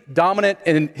pretty dominant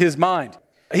in his mind.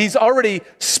 He's already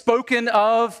spoken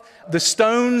of the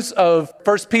stones of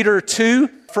 1 Peter 2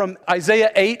 from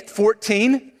Isaiah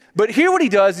 8:14. But here what he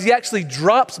does is he actually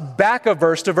drops back a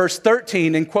verse to verse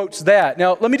 13 and quotes that.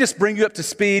 Now, let me just bring you up to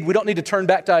speed. We don't need to turn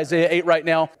back to Isaiah 8 right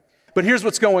now. But here's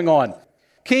what's going on.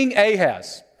 King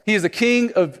Ahaz, he is the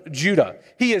king of Judah.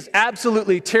 He is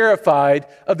absolutely terrified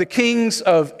of the kings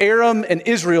of Aram and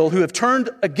Israel who have turned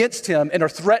against him and are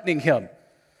threatening him.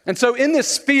 And so in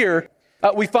this fear,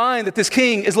 we find that this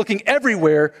king is looking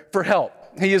everywhere for help.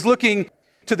 He is looking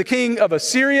to the king of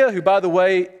Assyria, who, by the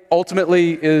way,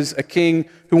 ultimately is a king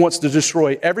who wants to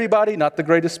destroy everybody, not the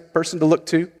greatest person to look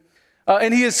to.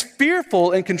 And he is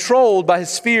fearful and controlled by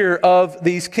his fear of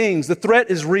these kings. The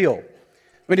threat is real.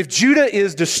 I mean, if Judah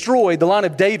is destroyed, the line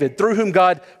of David, through whom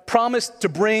God promised to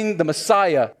bring the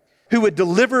Messiah, who would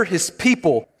deliver his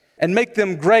people and make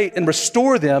them great and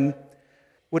restore them,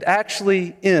 would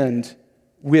actually end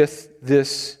with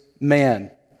this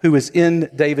man who is in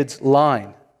David's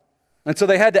line. And so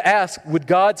they had to ask, would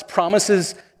God's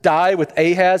promises die with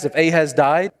Ahaz if Ahaz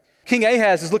died? King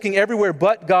Ahaz is looking everywhere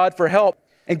but God for help.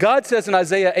 And God says in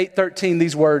Isaiah 8:13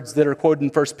 these words that are quoted in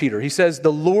 1 Peter. He says,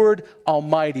 "The Lord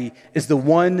Almighty is the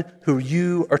one who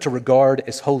you are to regard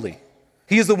as holy.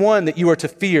 He is the one that you are to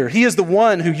fear. He is the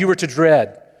one who you are to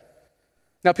dread."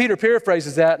 Now, Peter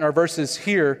paraphrases that in our verses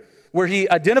here, where he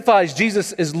identifies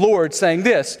Jesus as Lord, saying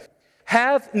this,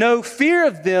 "Have no fear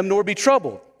of them, nor be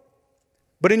troubled.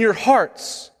 But in your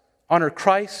hearts, honor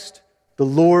Christ, the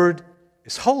Lord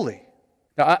is holy."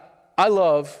 Now, I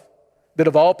love that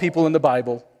of all people in the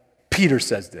Bible, Peter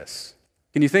says this.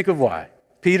 Can you think of why?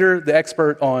 Peter, the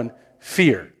expert on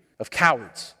fear of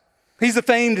cowards. He's the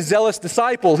famed zealous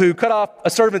disciple who cut off a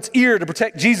servant's ear to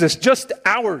protect Jesus just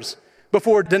hours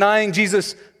before denying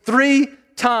Jesus 3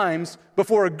 times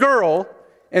before a girl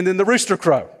and then the rooster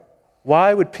crow.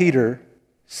 Why would Peter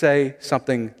say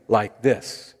something like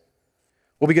this?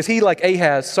 Well, because he, like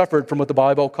Ahaz, suffered from what the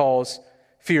Bible calls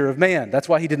fear of man. That's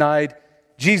why he denied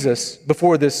Jesus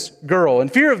before this girl.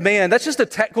 And fear of man, that's just a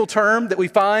technical term that we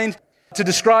find to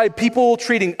describe people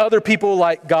treating other people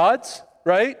like gods,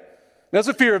 right? That's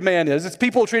what fear of man is. It's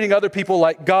people treating other people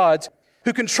like gods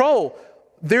who control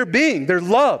their being, their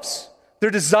loves, their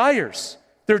desires,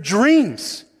 their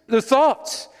dreams, their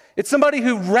thoughts. It's somebody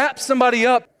who wraps somebody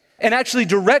up and actually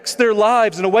directs their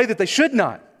lives in a way that they should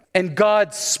not. And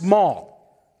God's small.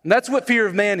 And that's what fear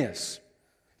of man is.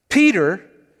 Peter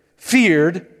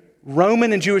feared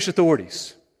Roman and Jewish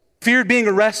authorities, feared being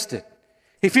arrested.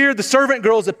 He feared the servant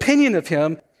girl's opinion of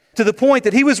him to the point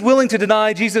that he was willing to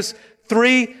deny Jesus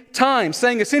 3 times,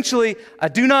 saying essentially, "I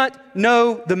do not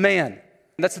know the man."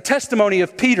 And that's the testimony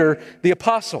of Peter, the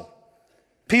apostle.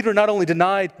 Peter not only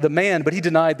denied the man, but he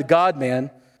denied the God-man,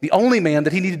 the only man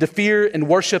that he needed to fear and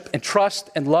worship and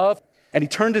trust and love, and he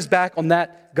turned his back on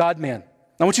that God-man.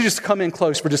 I want you just to come in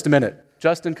close for just a minute.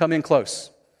 Justin, come in close.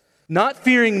 Not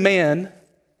fearing man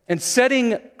and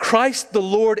setting Christ the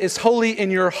Lord as holy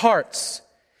in your hearts.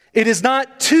 It is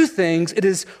not two things, it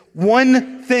is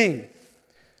one thing.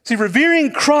 See,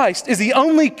 revering Christ is the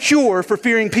only cure for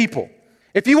fearing people.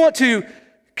 If you want to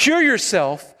cure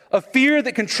yourself of fear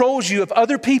that controls you of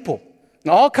other people,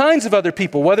 and all kinds of other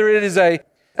people, whether it is a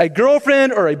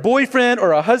girlfriend or a boyfriend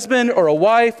or a husband or a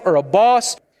wife or a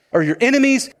boss or your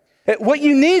enemies, what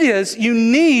you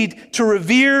need to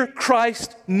revere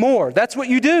Christ more. That's what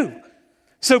you do.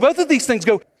 So both of these things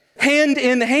go hand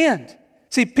in hand.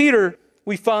 See, Peter,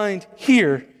 we find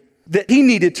here that he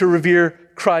needed to revere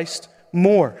Christ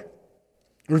more.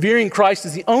 Revering Christ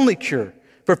is the only cure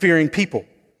for fearing people.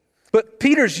 But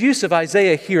Peter's use of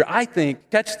Isaiah here, I think,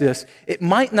 catch this, it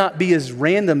might not be as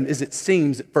random as it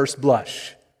seems at first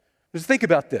blush. Just think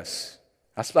about this.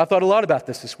 I thought a lot about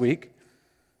this week.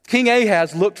 King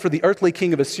Ahaz looked for the earthly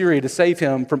king of Assyria to save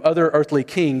him from other earthly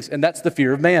kings, and that's the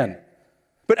fear of man.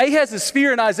 But Ahaz's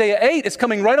fear in Isaiah 8 is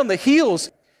coming right on the heels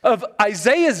of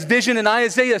Isaiah's vision in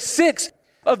Isaiah 6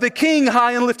 of the king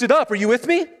high and lifted up. Are you with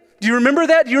me? Do you remember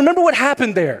that? Do you remember what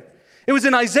happened there? It was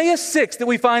in Isaiah 6 that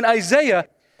we find Isaiah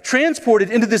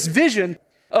transported into this vision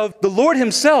of the Lord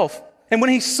himself. And when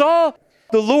he saw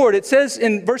the Lord, it says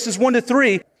in verses 1 to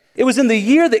 3, it was in the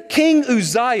year that King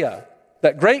Uzziah,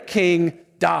 that great king,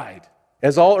 died,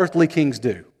 as all earthly kings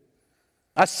do.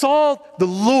 I saw the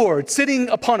Lord sitting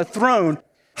upon a throne,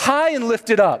 high and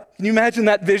lifted up. Can you imagine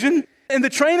that vision? And the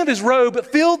train of his robe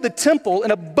filled the temple,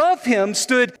 and above him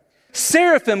stood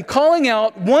seraphim calling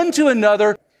out one to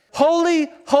another,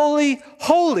 "Holy, holy,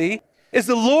 holy is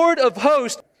the Lord of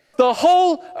hosts. The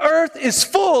whole earth is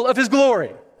full of his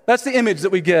glory." That's the image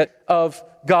that we get of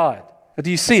God. Do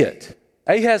you see it?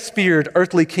 Ahaz feared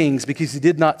earthly kings because he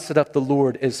did not set up the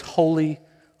Lord as holy,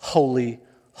 holy,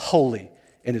 holy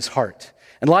in his heart.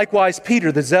 And likewise,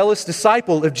 Peter, the zealous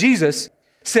disciple of Jesus,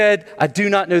 said, "I do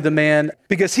not know the man,"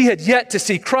 because he had yet to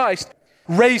see Christ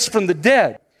raised from the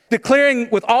dead, declaring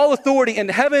with all authority in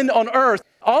heaven, on earth,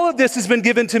 all of this has been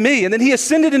given to me. And then he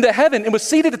ascended into heaven and was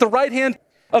seated at the right hand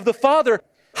of the Father,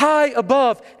 high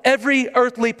above every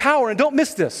earthly power. And don't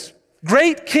miss this.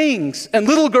 Great kings and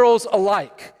little girls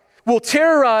alike will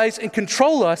terrorize and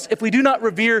control us if we do not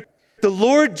revere the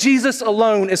Lord Jesus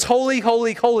alone as holy,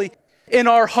 holy, holy in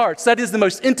our hearts. That is the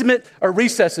most intimate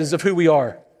recesses of who we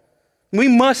are. We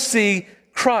must see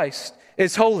Christ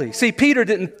as holy. See, Peter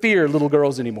didn't fear little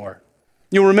girls anymore.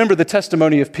 You'll remember the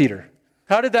testimony of Peter.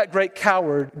 How did that great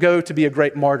coward go to be a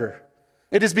great martyr?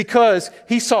 It is because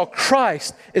he saw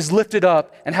Christ as lifted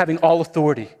up and having all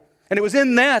authority. And it was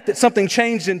in that something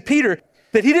changed in Peter,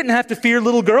 that he didn't have to fear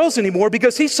little girls anymore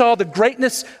because he saw the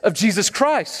greatness of Jesus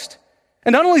Christ.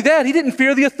 And not only that, he didn't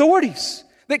fear the authorities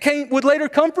that would later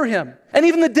come for him, and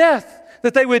even the death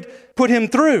that they would put him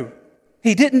through.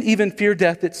 He didn't even fear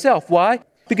death itself. Why?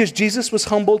 Because Jesus was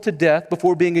humbled to death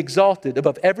before being exalted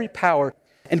above every power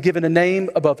and given a name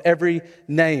above every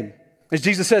name. As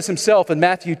Jesus says himself in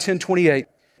Matthew 10:28,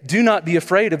 "Do not be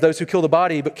afraid of those who kill the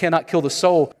body but cannot kill the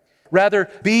soul. Rather,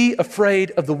 be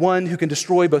afraid of the one who can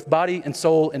destroy both body and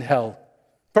soul in hell."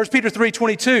 1 Peter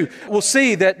 3:22, we'll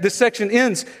see that this section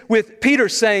ends with Peter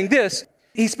saying this.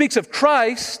 He speaks of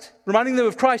Christ, reminding them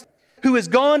of Christ, who has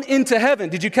gone into heaven.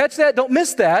 Did you catch that? Don't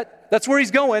miss that. That's where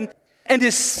he's going. And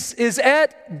is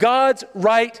at God's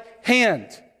right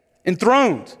hand,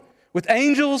 enthroned, with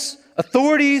angels,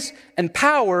 authorities, and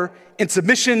power in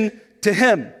submission to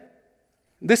him.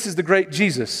 This is the great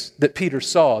Jesus that Peter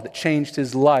saw that changed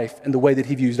his life and the way that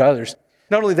he views others.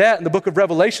 Not only that, in the book of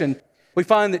Revelation, we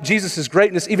find that Jesus'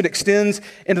 greatness even extends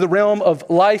into the realm of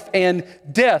life and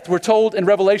death. We're told in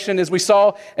Revelation, as we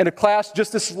saw in a class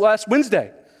just this last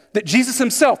Wednesday, that Jesus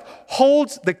himself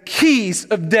holds the keys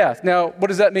of death. Now, what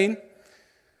does that mean?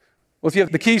 Well, if you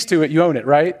have the keys to it, you own it,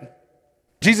 right?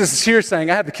 Jesus is here saying,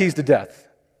 I have the keys to death.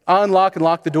 I unlock and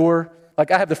lock the door.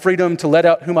 Like I have the freedom to let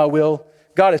out whom I will.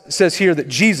 God says here that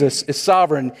Jesus is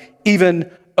sovereign even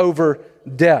over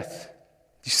death.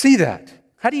 Do you see that?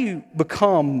 How do you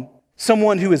become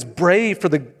someone who is brave for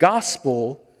the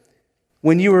gospel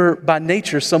when you are by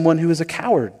nature someone who is a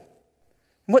coward?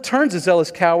 And what turns a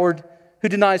zealous coward who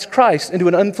denies Christ into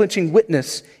an unflinching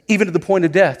witness even to the point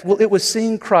of death? Well, it was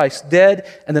seeing Christ dead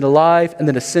and then alive and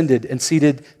then ascended and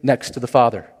seated next to the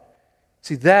Father.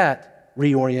 See, that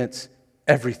reorients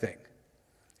everything.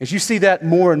 As you see that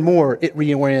more and more, it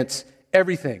reorients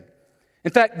everything. In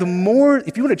fact, the more,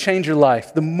 if you want to change your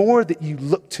life, the more that you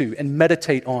look to and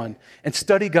meditate on and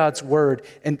study God's word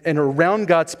and around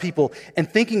God's people and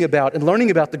thinking about and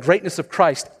learning about the greatness of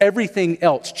Christ, everything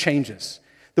else changes.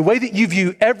 The way that you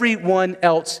view everyone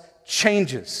else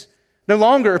changes. No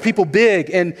longer are people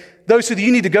big and those who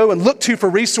you need to go and look to for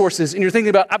resources, and you're thinking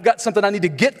about, I've got something I need to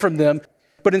get from them.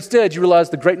 But instead, you realize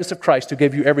the greatness of Christ who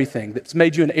gave you everything, that's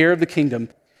made you an heir of the kingdom,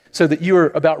 so that you are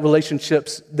about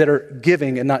relationships that are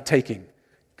giving and not taking.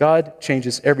 God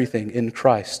changes everything in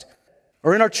Christ.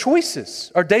 Or in our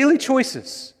choices, our daily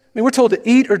choices. I mean, we're told to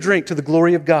eat or drink to the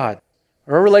glory of God.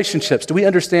 Or our relationships, do we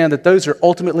understand that those are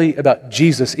ultimately about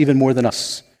Jesus even more than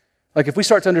us? Like if we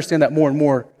start to understand that more and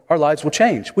more, our lives will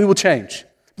change. We will change.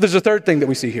 There's a third thing that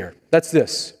we see here. That's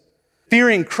this.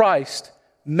 Fearing Christ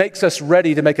makes us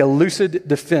ready to make a lucid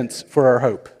defense for our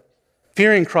hope.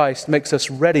 Fearing Christ makes us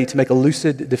ready to make a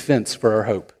lucid defense for our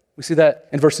hope. We see that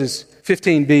in verses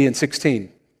 15b and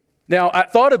 16. Now, I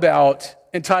thought about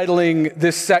entitling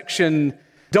this section,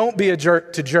 Don't Be a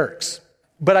Jerk to Jerks,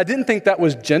 but I didn't think that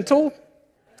was gentle,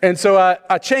 and so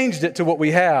I changed it to what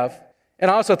we have,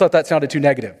 and I also thought that sounded too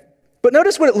negative. But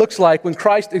notice what it looks like when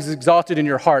Christ is exalted in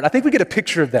your heart. I think we get a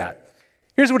picture of that.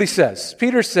 Here's what he says.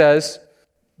 Peter says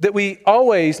that we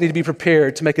always need to be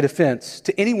prepared to make a defense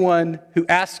to anyone who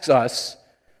asks us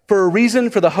for a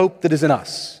reason for the hope that is in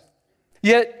us.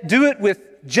 Yet do it with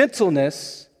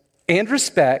gentleness and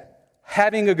respect,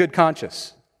 having a good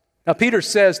conscience. Now, Peter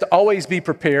says to always be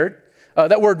prepared.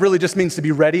 That word really just means to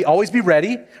be ready. Always be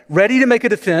ready. Ready to make a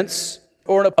defense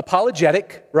or an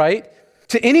apologetic, right?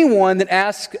 To anyone that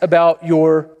asks about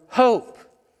your hope.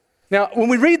 Now, when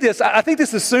we read this, I think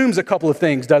this assumes a couple of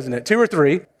things, doesn't it? 2 or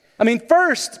 3. I mean,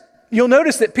 first, you'll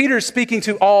notice that Peter is speaking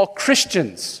to all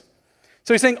Christians.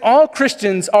 So he's saying all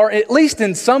Christians are, at least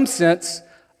in some sense,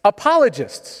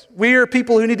 apologists. We are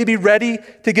people who need to be ready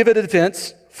to give a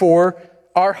defense for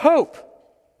our hope.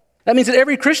 That means that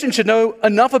every Christian should know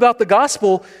enough about the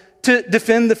gospel to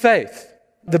defend the faith,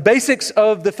 the basics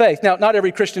of the faith. Now, not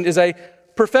every Christian is a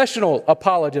professional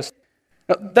apologist.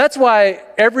 Now, that's why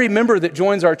every member that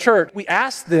joins our church, we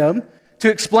ask them to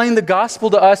explain the gospel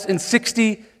to us in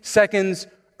 60 seconds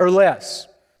or less.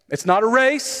 It's not a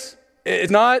race.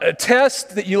 It's not a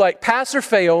test that you like pass or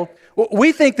fail.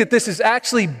 We think that this is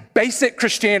actually basic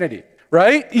Christianity,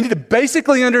 right? You need to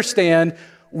basically understand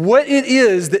what it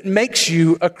is that makes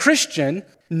you a Christian,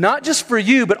 not just for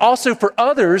you, but also for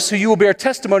others who you will bear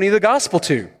testimony of the gospel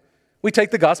to. We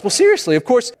take the gospel seriously. Of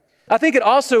course, I think it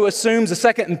also assumes a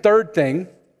second and third thing,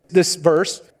 this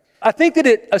verse. I think that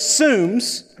it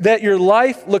assumes that your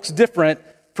life looks different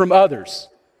from others,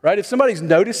 right? If somebody's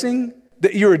noticing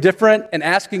that you are different and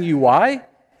asking you why,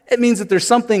 it means that there's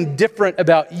something different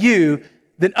about you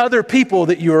than other people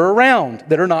that you're around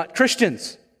that are not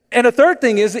Christians. And a third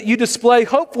thing is that you display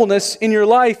hopefulness in your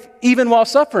life even while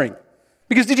suffering.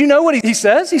 Because did you know what he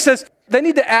says? He says they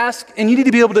need to ask and you need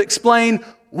to be able to explain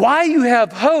why you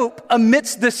have hope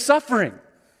amidst this suffering.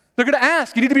 They're going to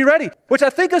ask. You need to be ready, which I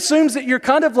think assumes that you're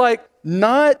kind of like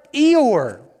not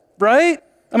Eeyore, right?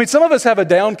 I mean, some of us have a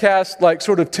downcast like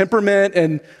sort of temperament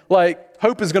and like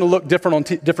hope is going to look different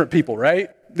on different people, right?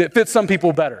 That fits some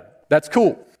people better. That's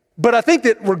cool. But I think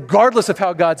that regardless of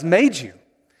how God's made you,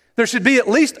 there should be at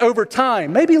least over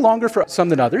time, maybe longer for some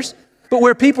than others, but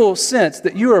where people sense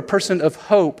that you are a person of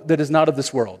hope that is not of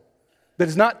this world, that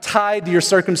is not tied to your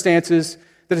circumstances,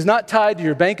 that is not tied to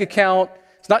your bank account,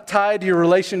 it's not tied to your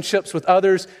relationships with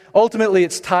others. Ultimately,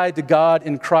 it's tied to God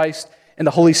in Christ and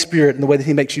the Holy Spirit and the way that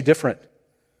He makes you different.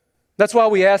 That's why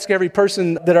we ask every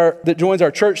person that joins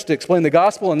our church to explain the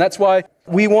gospel, and that's why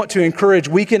we want to encourage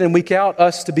week in and week out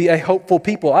us to be a hopeful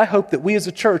people. I hope that we as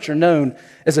a church are known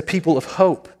as a people of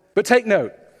hope. But take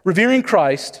note, revering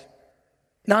Christ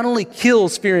not only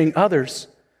kills fearing others,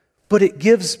 but it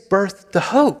gives birth to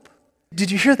hope.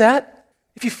 Did you hear that?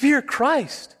 If you fear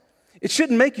Christ, it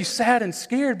shouldn't make you sad and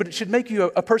scared, but it should make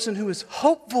you a person who is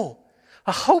hopeful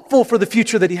for the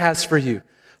future that He has for you,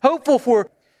 hopeful for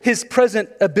His present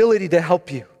ability to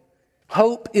help you.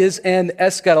 Hope is an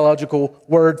eschatological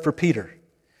word for Peter.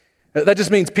 That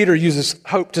just means Peter uses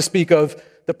hope to speak of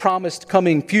the promised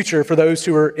coming future for those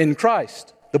who are in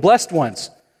Christ, the blessed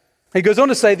ones. He goes on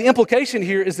to say the implication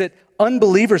here is that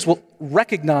unbelievers will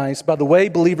recognize by the way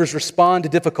believers respond to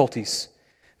difficulties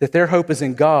that their hope is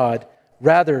in God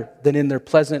rather than in their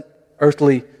pleasant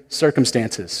earthly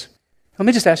circumstances. Let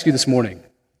me just ask you this morning,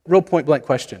 real point blank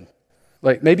question.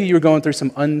 Like maybe you're going through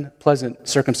some unpleasant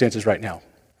circumstances right now.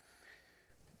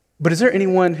 But is there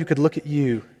anyone who could look at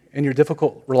you in your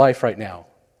difficult life right now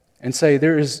and say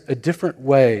there is a different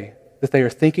way that they are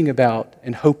thinking about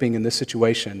and hoping in this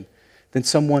situation than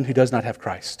someone who does not have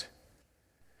Christ?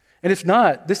 And if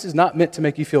not, this is not meant to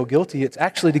make you feel guilty. It's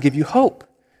actually to give you hope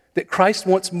that Christ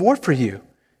wants more for you.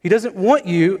 He doesn't want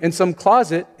you in some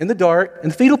closet in the dark, in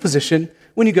the fetal position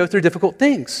when you go through difficult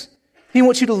things. He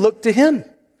wants you to look to Him.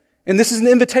 And this is an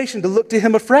invitation to look to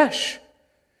Him afresh.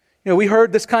 We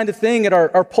heard this kind of thing at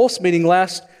our Pulse meeting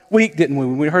last week, didn't we?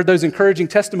 When we heard those encouraging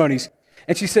testimonies.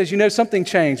 And she says, something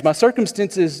changed. My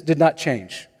circumstances did not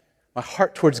change. My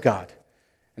heart towards God.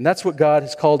 And that's what God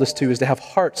has called us to, is to have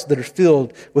hearts that are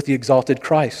filled with the exalted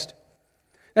Christ.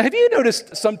 Now, have you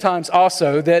noticed sometimes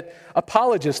also that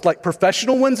apologists, like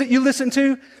professional ones that you listen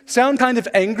to, sound kind of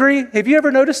angry? Have you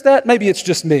ever noticed that? Maybe it's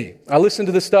just me. I listen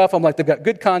to this stuff, I'm like, they've got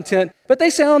good content, but they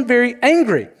sound very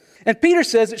angry. And Peter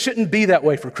says it shouldn't be that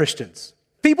way for Christians.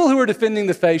 People who are defending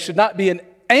the faith should not be an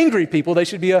angry people, they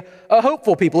should be a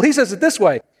hopeful people. He says it this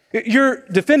way: your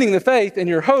defending the faith and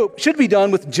your hope should be done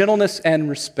with gentleness and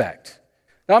respect.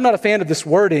 Now, I'm not a fan of this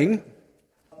wording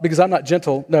because I'm not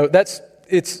gentle. No,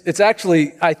 it's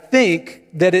actually, I think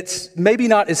that it's maybe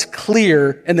not as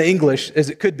clear in the English as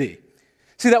it could be.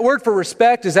 See, that word for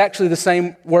respect is actually the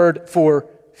same word for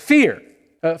fear,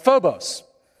 phobos.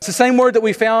 It's the same word that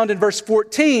we found in verse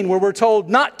 14 where we're told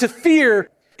not to fear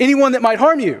anyone that might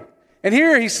harm you. And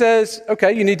here he says,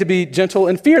 okay, you need to be gentle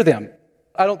and fear them.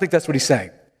 I don't think that's what he's saying.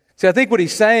 See, I think what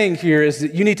he's saying here is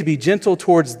that you need to be gentle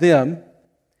towards them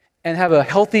and have a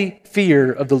healthy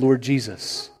fear of the Lord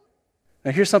Jesus.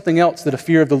 Now, here's something else that a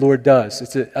fear of the Lord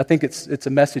does. I think it's a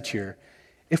message here.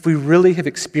 If we really have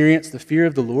experienced the fear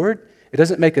of the Lord, it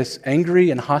doesn't make us angry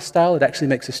and hostile. It actually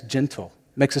makes us gentle.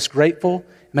 It makes us grateful.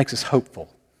 It makes us hopeful.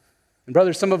 And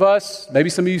brothers, some of us, maybe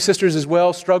some of you sisters as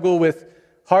well, struggle with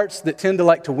hearts that tend to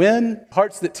like to win,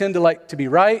 hearts that tend to like to be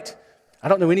right. I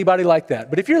don't know anybody like that.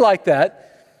 But if you're like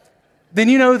that, then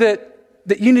you know that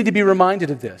you need to be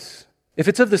reminded of this. If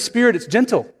it's of the Spirit, it's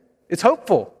gentle. It's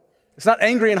hopeful. It's not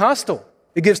angry and hostile.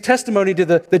 It gives testimony to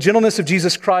the gentleness of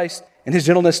Jesus Christ and his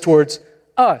gentleness towards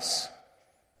us.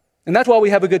 And that's why we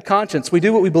have a good conscience. We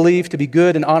do what we believe to be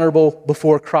good and honorable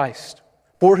before Christ,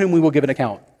 for whom we will give an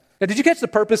account. Now, did you catch the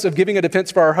purpose of giving a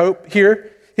defense for our hope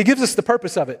here? He gives us the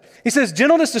purpose of it. He says,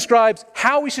 gentleness describes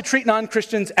how we should treat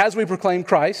non-Christians as we proclaim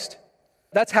Christ.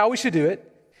 That's how we should do it.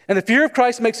 And the fear of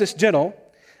Christ makes us gentle.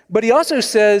 But he also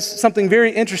says something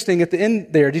very interesting at the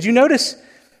end there. Did you notice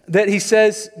that he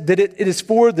says that it is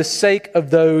for the sake of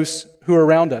those who are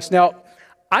around us? Now,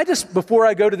 before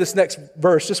I go to this next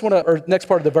verse, next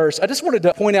part of the verse, I just wanted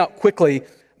to point out quickly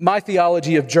my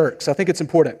theology of jerks. I think it's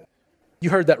important. You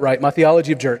heard that right, my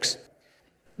theology of jerks.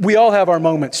 We all have our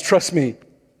moments, trust me.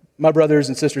 My brothers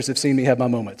and sisters have seen me have my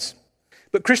moments.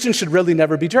 But Christians should really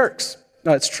never be jerks.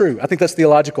 No, it's true. I think that's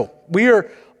theological. We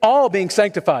are all being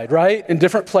sanctified, right? In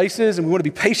different places, and we want to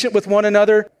be patient with one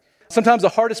another. Sometimes the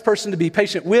hardest person to be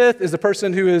patient with is the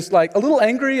person who is like a little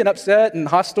angry and upset and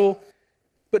hostile.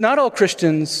 But not all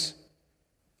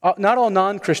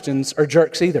non-Christians are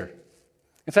jerks either.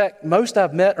 In fact, most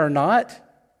I've met are not.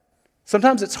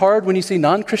 Sometimes it's hard when you see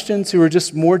non-Christians who are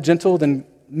just more gentle than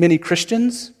many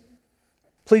Christians.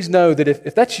 Please know that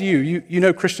if that's you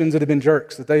know Christians that have been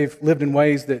jerks, that they've lived in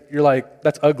ways that you're like,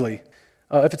 that's ugly.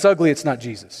 If it's ugly, it's not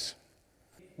Jesus.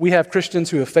 We have Christians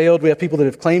who have failed. We have people that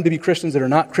have claimed to be Christians that are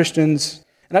not Christians.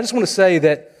 And I just want to say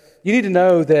that you need to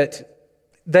know that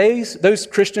those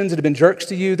Christians that have been jerks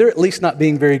to you, they're at least not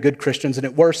being very good Christians, and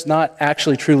at worst, not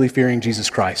actually truly fearing Jesus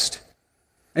Christ.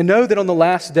 And know that on the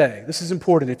last day, this is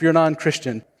important if you're a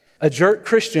non-Christian, a jerk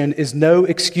Christian is no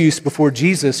excuse before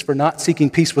Jesus for not seeking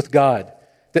peace with God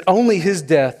that only his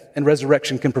death and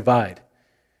resurrection can provide.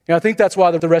 I think that's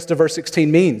why the rest of verse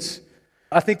 16 means.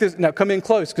 I think this, now come in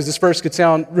close because this verse could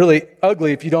sound really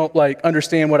ugly if you don't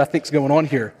understand what I think is going on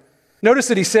here. Notice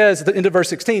that he says at the end of verse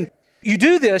 16, you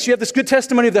do this, you have this good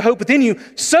testimony of the hope within you,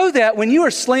 so that when you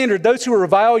are slandered, those who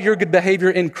revile your good behavior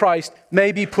in Christ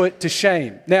may be put to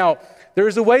shame. Now, there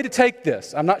is a way to take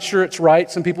this. I'm not sure it's right.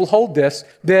 Some people hold this,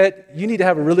 that you need to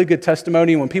have a really good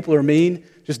testimony when people are mean.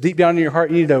 Just deep down in your heart,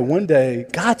 you need to know one day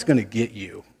God's going to get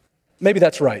you. Maybe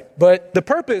that's right. But the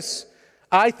purpose,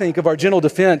 I think, of our gentle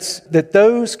defense, that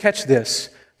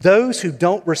those who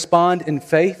don't respond in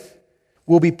faith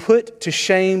will be put to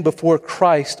shame before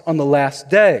Christ on the last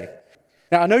day.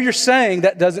 Now, I know you're saying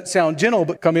that doesn't sound gentle,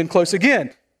 but come in close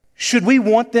again. Should we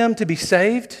want them to be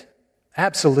saved?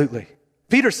 Absolutely.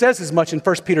 Peter says as much in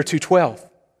 1 Peter 2:12.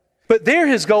 But there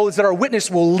his goal is that our witness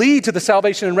will lead to the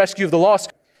salvation and rescue of the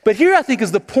lost. But here I think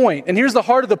is the point, and here's the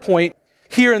heart of the point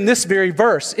here in this very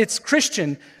verse. It's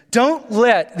Christian, don't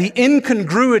let the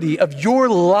incongruity of your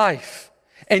life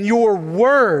and your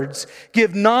words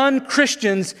give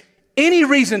non-Christians any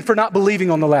reason for not believing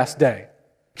on the last day.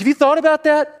 Have you thought about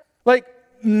that?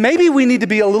 Maybe we need to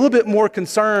be a little bit more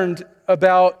concerned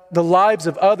about the lives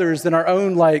of others than our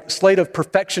own slate of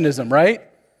perfectionism, right?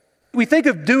 We think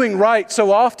of doing right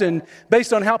so often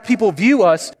based on how people view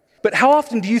us, but how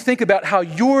often do you think about how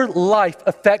your life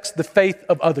affects the faith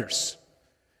of others?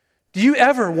 Do you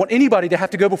ever want anybody to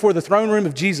have to go before the throne room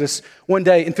of Jesus one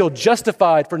day and feel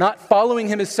justified for not following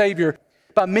him as Savior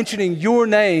by mentioning your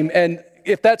name? And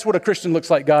if that's what a Christian looks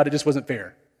like, God, it just wasn't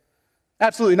fair.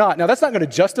 Absolutely not. Now, that's not going to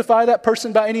justify that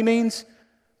person by any means,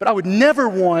 but I would never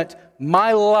want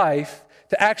my life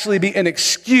to actually be an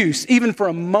excuse, even for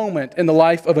a moment in the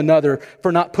life of another,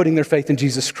 for not putting their faith in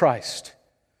Jesus Christ.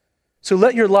 So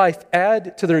let your life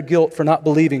add to their guilt for not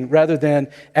believing rather than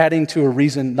adding to a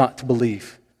reason not to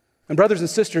believe. And brothers and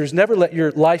sisters, never let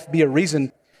your life be a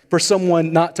reason for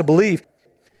someone not to believe.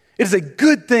 It is a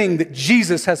good thing that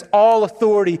Jesus has all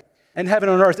authority in heaven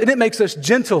and on earth, and it makes us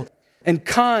gentle and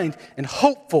kind and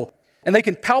hopeful. And they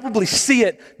can palpably see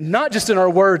it, not just in our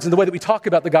words and the way that we talk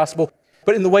about the gospel,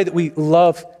 but in the way that we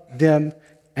love them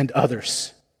and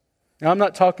others. Now, I'm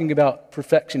not talking about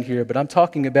perfection here, but I'm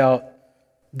talking about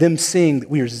them seeing that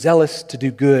we are zealous to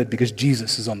do good because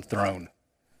Jesus is on the throne.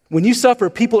 When you suffer,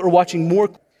 people are watching more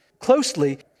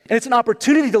closely, and it's an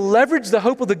opportunity to leverage the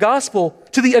hope of the gospel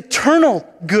to the eternal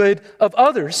good of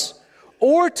others,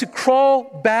 or to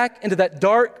crawl back into that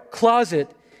dark closet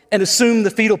and assume the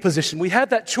fetal position. We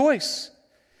have that choice.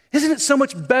 Isn't it so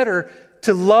much better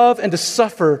to love and to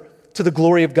suffer to the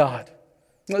glory of God?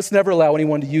 Let's never allow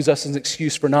anyone to use us as an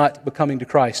excuse for not becoming to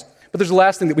Christ. But there's the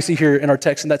last thing that we see here in our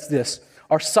text, and that's this.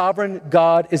 Our sovereign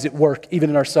God is at work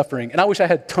even in our suffering. And I wish I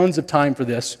had tons of time for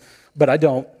this, but I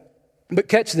don't. But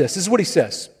catch this. This is what he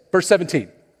says. Verse 17.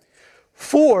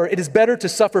 For it is better to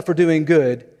suffer for doing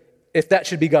good, if that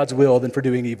should be God's will, than for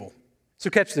doing evil. So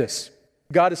catch this.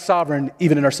 God is sovereign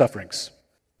even in our sufferings.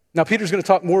 Now, Peter's going to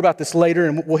talk more about this later,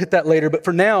 and we'll hit that later. But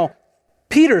for now,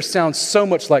 Peter sounds so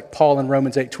much like Paul in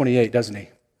Romans 8:28, doesn't he?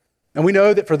 And we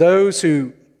know that for those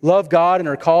who love God and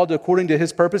are called according to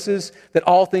his purposes, that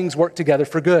all things work together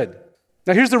for good.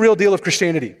 Now, here's the real deal of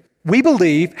Christianity. We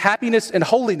believe happiness and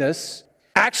holiness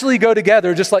actually go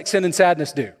together just like sin and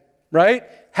sadness do, right?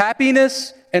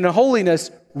 Happiness and holiness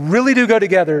really do go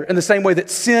together in the same way that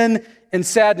sin and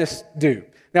sadness do.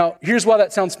 Now, here's why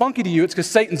that sounds funky to you. It's because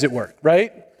Satan's at work,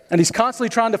 right? And he's constantly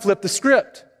trying to flip the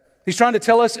script. He's trying to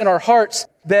tell us in our hearts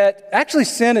that actually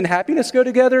sin and happiness go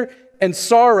together, and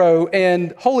sorrow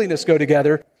and holiness go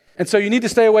together. And so you need to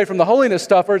stay away from the holiness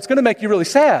stuff, or it's going to make you really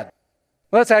sad.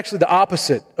 Well, that's actually the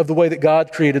opposite of the way that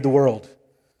God created the world.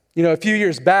 You know, a few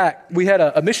years back, we had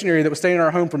a missionary that was staying in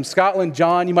our home from Scotland.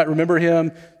 John, you might remember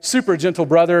him, super gentle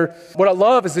brother. What I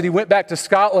love is that he went back to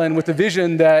Scotland with the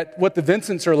vision that what the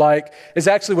Vincents are like is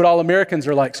actually what all Americans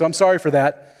are like. So I'm sorry for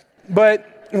that.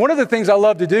 But one of the things I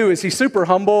love to do is he's super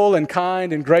humble and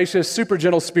kind and gracious, super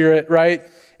gentle spirit, right?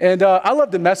 And I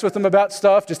love to mess with him about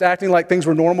stuff, just acting like things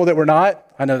were normal that were not.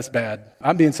 I know that's bad.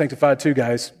 I'm being sanctified too,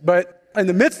 guys. But in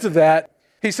the midst of that,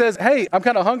 he says, hey, I'm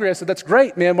kind of hungry. I said, that's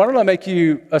great, man. Why don't I make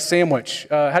you a sandwich?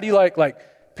 How do you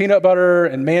like peanut butter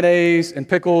and mayonnaise and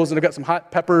pickles? And I've got some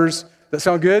hot peppers. That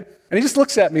sound good? And he just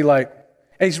looks at me like,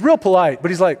 and he's real polite,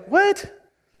 but he's like, what?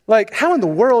 Like, how in the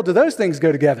world do those things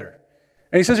go together?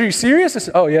 And he says, are you serious? I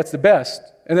said, oh, yeah, it's the best.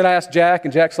 And then I asked Jack,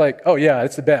 and Jack's like, oh, yeah,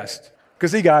 it's the best.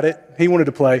 Because he got it. He wanted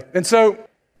to play. And so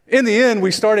in the end,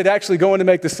 we started actually going to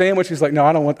make the sandwich. He's like, no,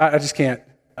 I just can't.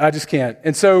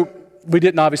 And so we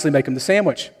didn't obviously make him the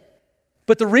sandwich.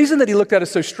 But the reason that he looked at us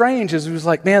so strange is he was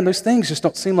like, man, those things just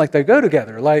don't seem like they go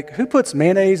together. Like, who puts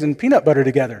mayonnaise and peanut butter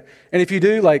together? And if you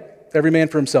do, like, every man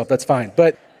for himself, that's fine.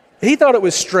 But he thought it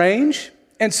was strange.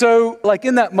 And so, like,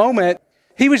 in that moment,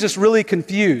 he was just really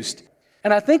confused.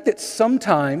 And I think that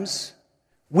sometimes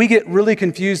we get really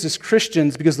confused as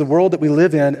Christians because the world that we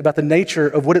live in about the nature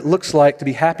of what it looks like to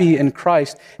be happy in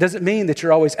Christ doesn't mean that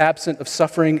you're always absent of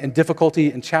suffering and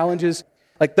difficulty and challenges.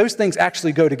 Like, those things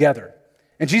actually go together.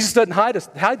 And Jesus doesn't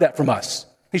hide that from us.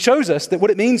 He shows us that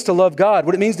what it means to love God,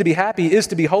 what it means to be happy is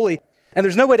to be holy. And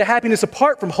there's no way to happiness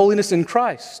apart from holiness in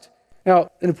Christ. Now,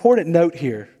 an important note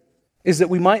here is that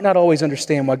we might not always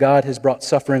understand why God has brought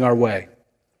suffering our way,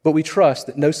 but we trust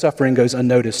that no suffering goes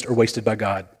unnoticed or wasted by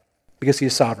God because he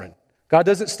is sovereign. God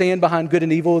doesn't stand behind good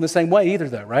and evil in the same way either,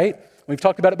 though, right? We've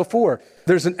talked about it before.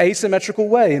 There's an asymmetrical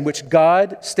way in which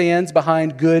God stands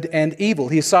behind good and evil.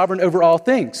 He is sovereign over all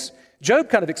things. Job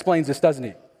kind of explains this, doesn't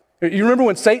he? You remember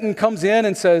when Satan comes in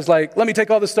and says, like, let me take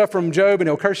all this stuff from Job and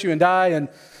he'll curse you and die. And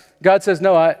God says,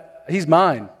 no, he's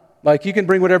mine. Like, you can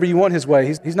bring whatever you want his way.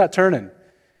 He's not turning.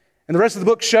 And the rest of the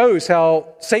book shows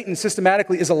how Satan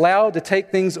systematically is allowed to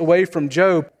take things away from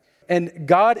Job. And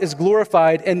God is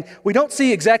glorified. And we don't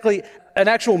see exactly an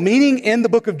actual meaning in the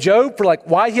book of Job for like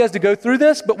why he has to go through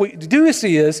this. But what we do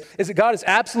see is that God is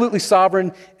absolutely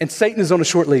sovereign and Satan is on a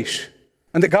short leash.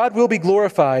 And that God will be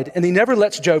glorified and he never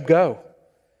lets Job go.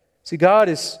 See, God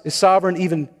is sovereign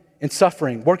even in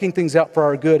suffering, working things out for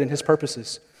our good and his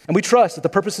purposes. And we trust that the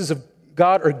purposes of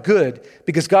God are good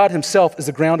because God himself is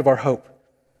the ground of our hope.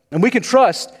 And we can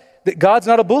trust that God's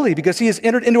not a bully because he has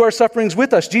entered into our sufferings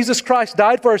with us. Jesus Christ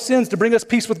died for our sins to bring us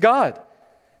peace with God.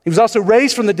 He was also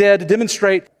raised from the dead to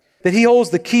demonstrate that he holds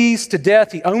the keys to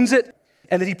death, he owns it,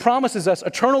 and that he promises us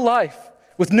eternal life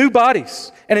with new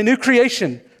bodies and a new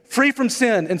creation, free from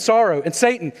sin and sorrow and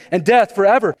Satan and death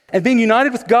forever. And being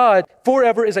united with God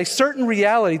forever is a certain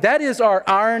reality. That is our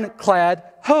ironclad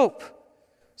hope.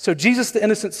 So Jesus, the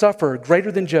innocent sufferer,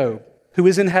 greater than Job, who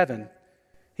is in heaven,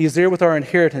 he is there with our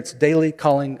inheritance, daily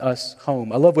calling us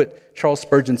home. I love what Charles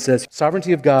Spurgeon says.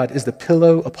 Sovereignty of God is the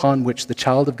pillow upon which the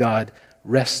child of God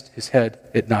rests his head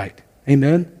at night.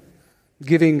 Amen?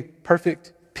 Giving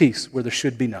perfect peace where there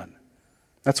should be none.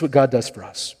 That's what God does for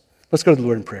us. Let's go to the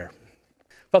Lord in prayer.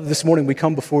 Father, this morning we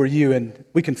come before you and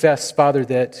we confess, Father,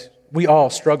 that we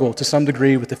all struggle to some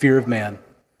degree with the fear of man,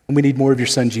 and we need more of your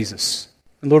Son, Jesus.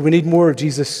 And Lord, we need more of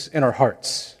Jesus in our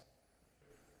hearts.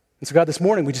 And so God, this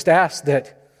morning we just ask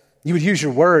that you would use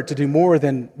your word to do more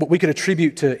than what we could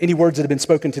attribute to any words that have been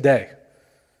spoken today.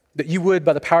 That you would,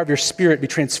 by the power of your Spirit, be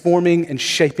transforming and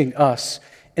shaping us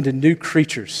into new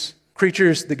creatures.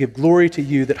 Creatures that give glory to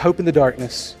you, that hope in the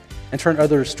darkness, and turn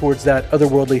others towards that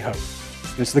otherworldly hope.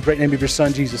 And it's the great name of your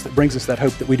Son, Jesus, that brings us that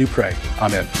hope that we do pray.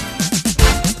 Amen.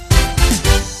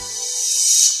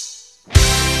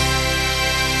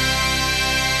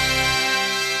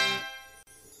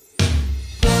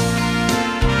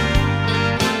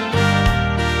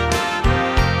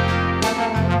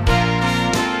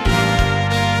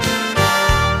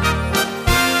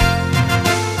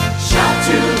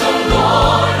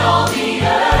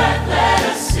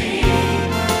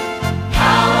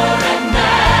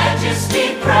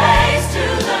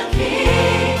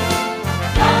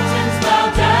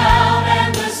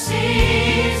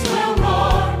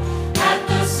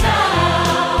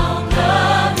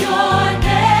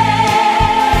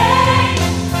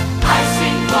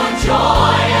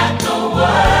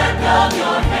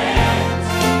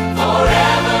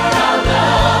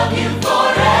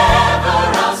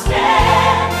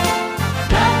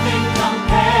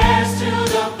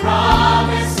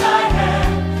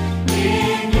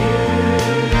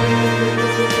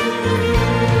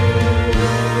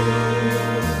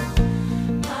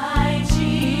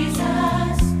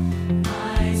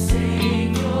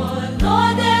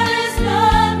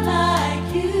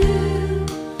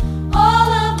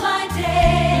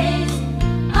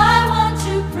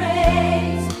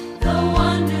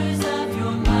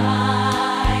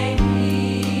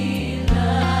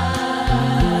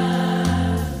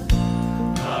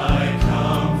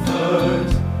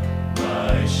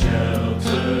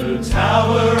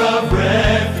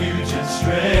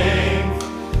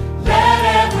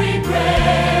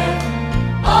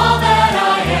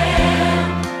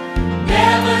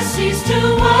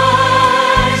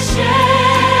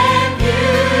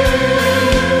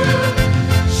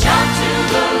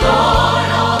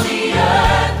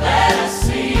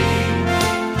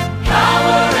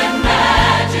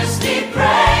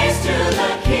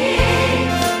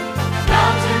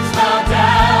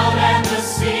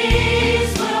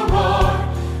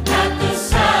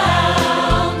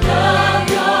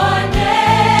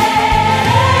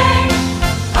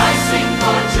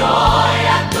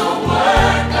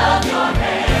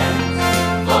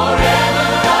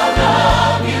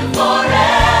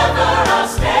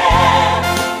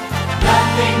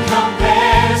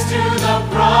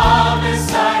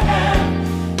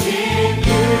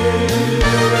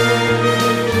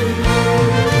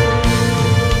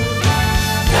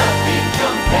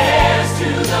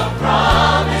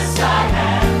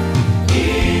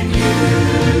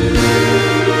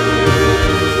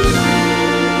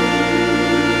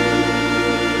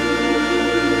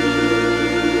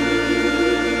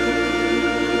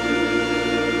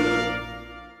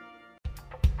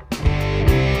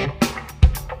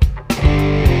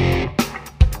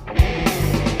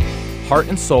 Heart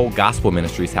and Soul Gospel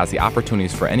Ministries has the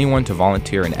opportunities for anyone to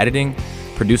volunteer in editing,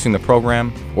 producing the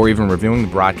program, or even reviewing the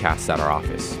broadcasts at our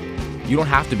office. You don't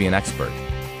have to be an expert.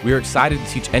 We are excited to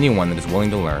teach anyone that is willing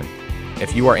to learn.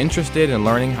 If you are interested in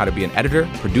learning how to be an editor,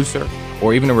 producer,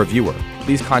 or even a reviewer,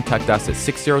 please contact us at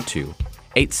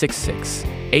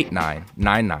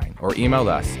 602-866-8999 or email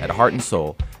us at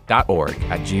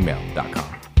heartandsoul.org@gmail.com.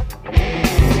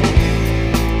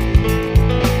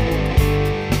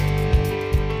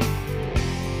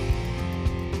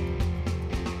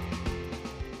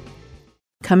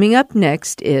 Coming up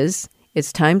next is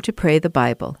It's Time to Pray the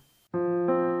Bible.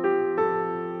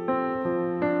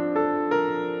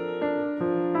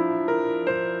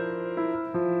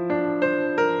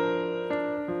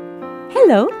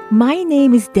 Hello, my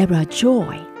name is Deborah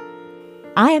Joy.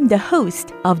 I am the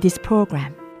host of this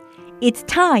program. It's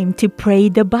time to pray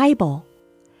the Bible.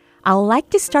 I'd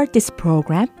like to start this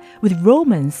program with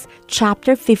Romans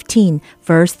chapter 15,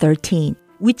 verse 13,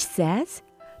 which says,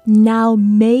 "Now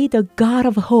may the God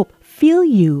of hope fill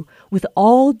you with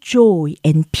all joy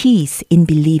and peace in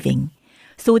believing,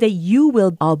 so that you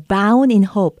will abound in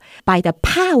hope by the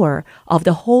power of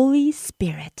the Holy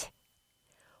Spirit."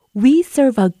 We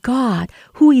serve a God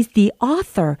who is the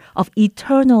author of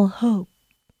eternal hope.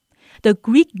 The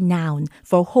Greek noun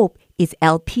for hope is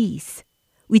elpis,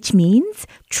 which means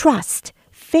trust,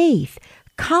 faith,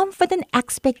 confident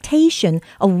expectation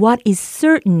of what is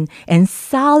certain, and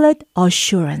solid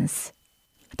assurance.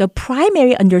 The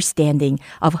primary understanding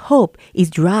of hope is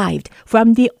derived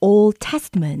from the Old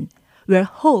Testament, where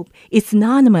hope is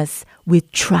synonymous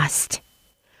with trust.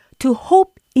 To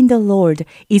hope in the Lord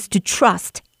is to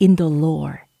trust in the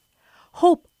Lord.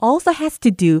 Hope also has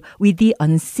to do with the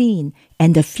unseen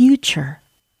and the future.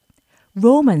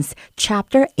 Romans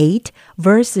chapter 8,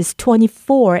 verses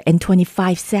 24 and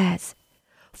 25 says,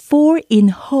 "For in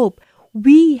hope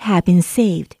we have been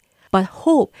saved, but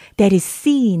hope that is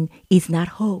seen is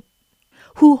not hope.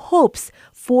 Who hopes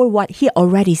for what he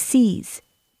already sees?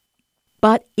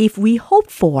 But if we hope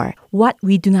for what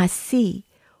we do not see,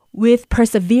 with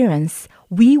perseverance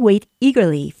we wait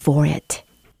eagerly for it."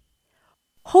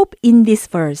 Hope in this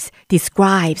verse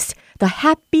describes the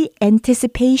happy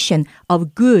anticipation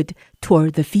of good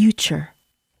toward the future.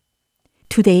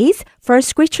 Today's first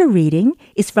scripture reading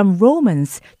is from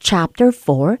Romans chapter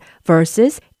 4,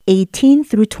 verses 18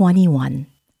 through 21.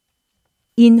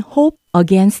 "In hope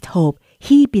against hope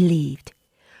he believed,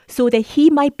 so that he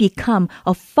might become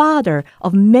a father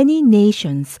of many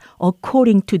nations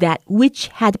according to that which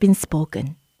had been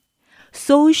spoken.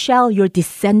 So shall your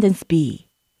descendants be.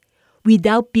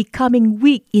 Without becoming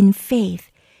weak in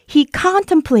faith, he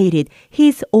contemplated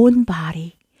his own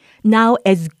body, now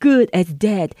as good as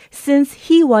dead, since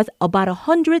he was about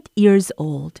 100 years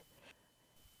old,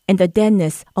 and the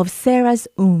deadness of Sarah's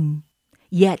womb.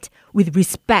 Yet, with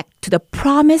respect to the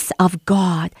promise of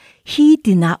God, he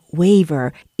did not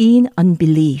waver in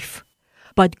unbelief,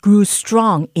 but grew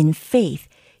strong in faith,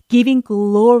 giving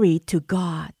glory to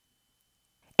God,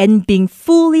 and being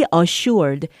fully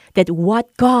assured that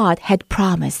what God had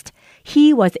promised,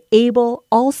 he was able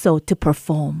also to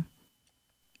perform."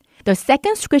 The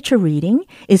second scripture reading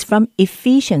is from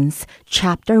Ephesians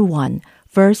chapter 1,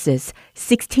 verses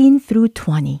 16 through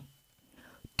 20.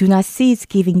 "Do not cease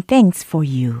giving thanks for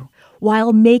you,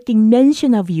 while making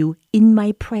mention of you in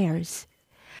my prayers,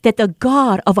 that the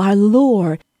God of our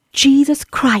Lord Jesus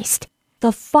Christ,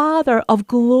 the Father of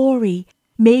glory,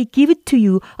 may give it to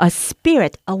you a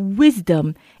spirit of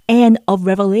wisdom and of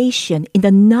revelation in the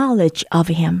knowledge of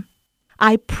him.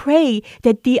 I pray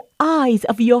that the eyes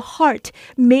of your heart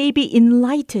may be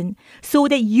enlightened, so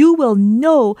that you will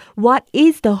know what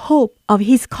is the hope of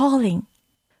his calling,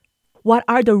 what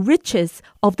are the riches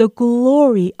of the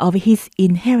glory of his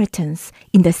inheritance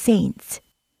in the saints,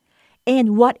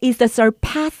 and what is the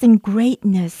surpassing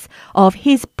greatness of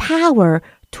his power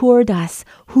toward us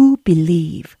who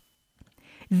believe.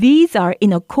 These are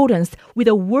in accordance with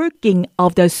the working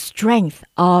of the strength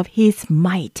of his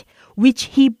might, which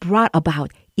he brought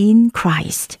about in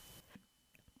Christ,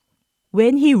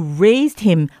 when he raised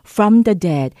him from the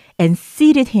dead and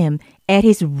seated him at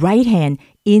his right hand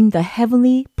in the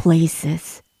heavenly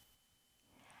places.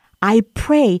 I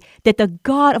pray that the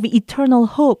God of eternal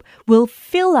hope will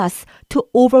fill us to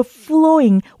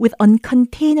overflowing with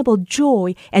uncontainable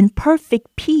joy and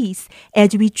perfect peace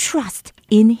as we trust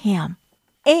in him,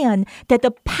 and that the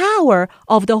power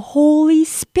of the Holy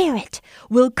Spirit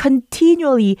will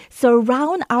continually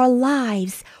surround our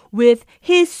lives with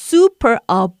his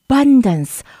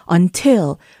superabundance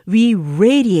until we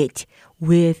radiate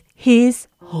with his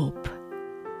hope.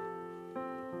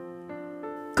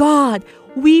 God,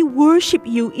 we worship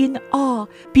you in awe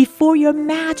before your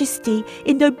majesty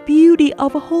in the beauty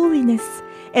of holiness,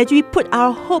 as we put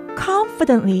our hope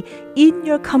confidently in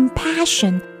your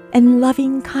compassion and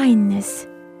loving kindness.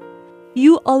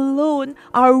 You alone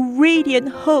are radiant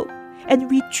hope, and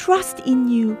we trust in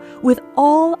you with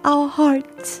all our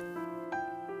hearts.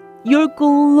 Your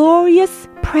glorious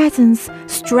presence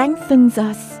strengthens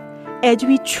us. As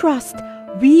we trust,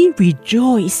 we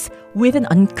rejoice with an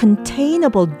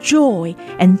uncontainable joy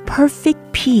and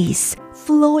perfect peace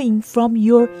flowing from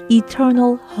your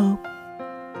eternal hope.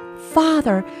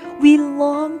 Father, we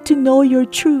long to know your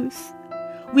truth.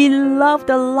 We love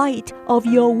the light of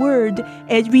your word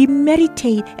as we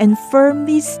meditate and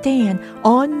firmly stand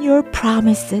on your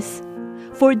promises.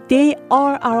 for they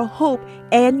are our hope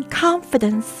and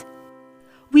confidence.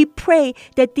 We pray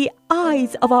that the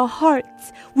eyes of our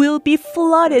hearts will be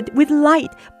flooded with light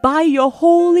by your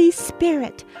Holy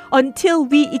Spirit until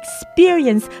we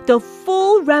experience the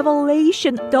full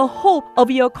revelation, the hope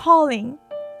of your calling.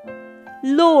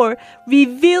 Lord,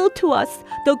 reveal to us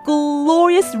the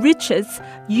glorious riches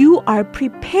you are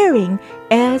preparing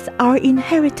as our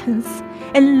inheritance,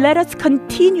 and let us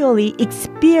continually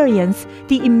experience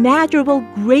the immeasurable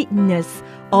greatness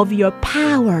of your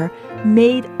power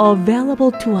made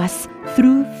available to us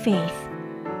through faith.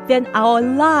 Then our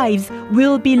lives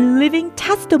will be living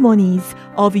testimonies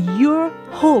of your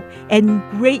hope and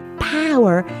great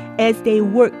power as they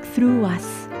work through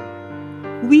us.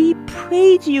 We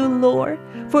praise you, Lord,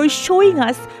 for showing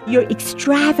us your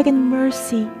extravagant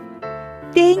mercy.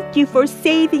 Thank you for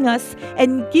saving us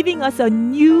and giving us a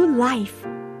new life.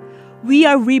 We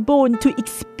are reborn to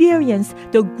experience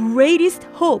the greatest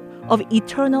hope of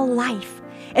eternal life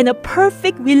and a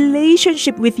perfect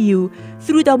relationship with you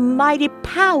through the mighty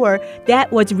power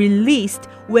that was released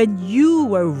when you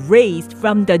were raised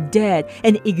from the dead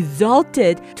and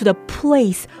exalted to the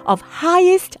place of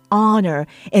highest honor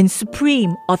and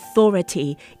supreme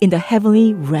authority in the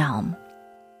heavenly realm.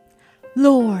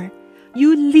 Lord,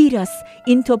 you lead us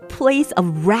into a place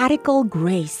of radical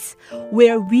grace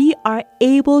where we are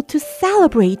able to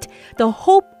celebrate the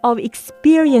hope of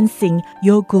experiencing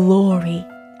your glory.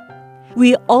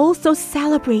 We also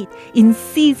celebrate in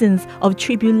seasons of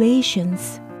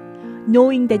tribulations,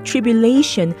 knowing that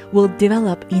tribulation will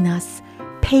develop in us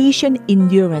patient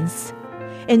endurance,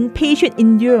 and patient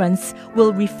endurance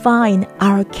will refine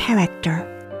our character.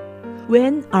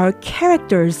 When our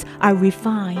characters are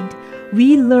refined,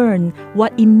 we learn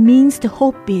what it means to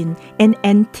hope in and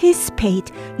anticipate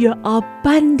your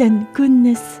abundant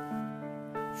goodness.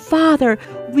 Father,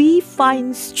 we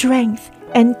find strength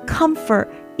and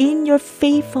comfort in your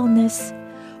faithfulness,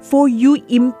 for you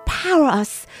empower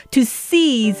us to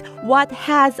seize what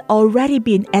has already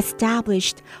been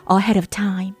established ahead of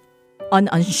time, an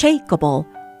unshakable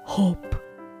hope.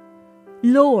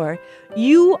 Lord,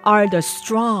 you are the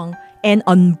strong and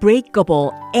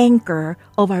unbreakable anchor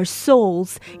of our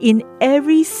souls in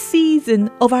every season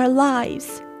of our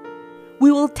lives.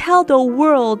 We will tell the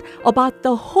world about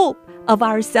the hope of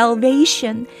our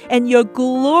salvation and your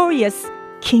glorious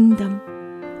kingdom.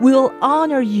 We will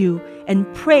honor you and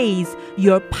praise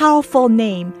your powerful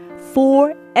name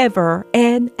forever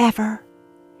and ever.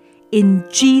 In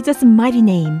Jesus' mighty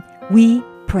name, we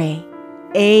pray.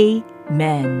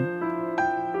 Amen.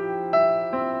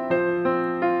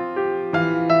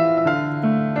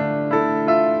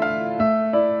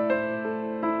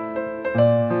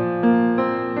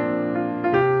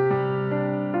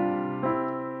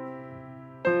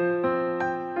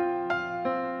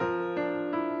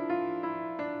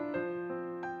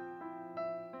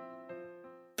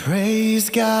 Praise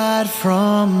God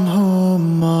from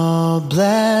whom all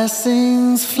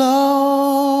blessings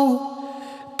flow.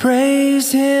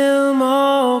 Praise Him,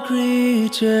 all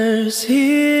creatures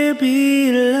here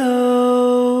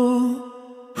below.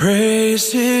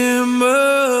 Praise Him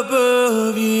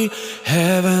above, ye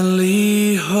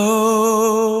heavenly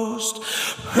host.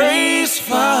 Praise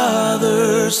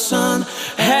Father, Son,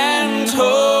 and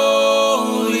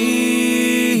Holy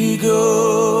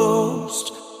Ghost.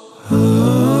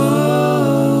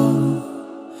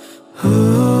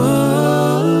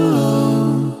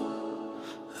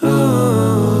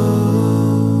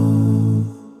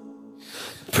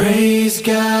 Praise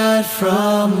God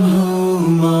from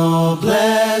whom all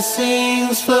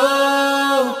blessings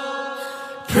flow.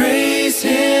 Praise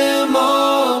Him,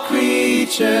 all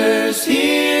creatures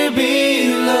here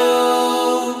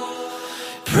below.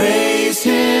 Praise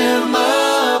Him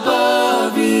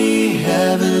above, ye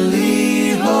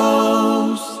heavenly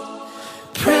hosts.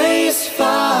 Praise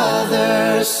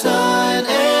Father, Son,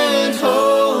 and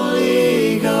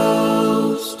Holy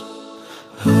Ghost.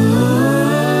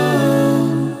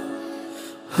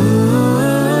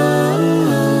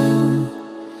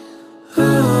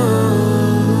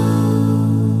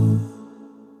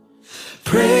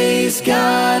 Praise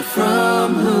God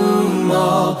from whom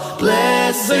all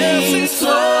blessings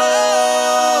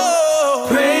flow.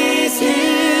 Praise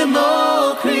Him,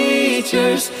 all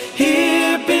creatures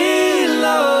here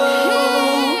below.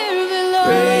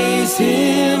 Praise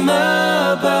Him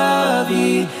above,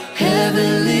 ye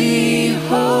heavenly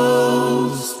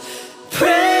hosts.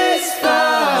 Praise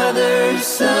Father,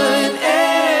 Son,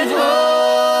 and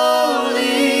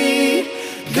Holy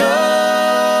Ghost.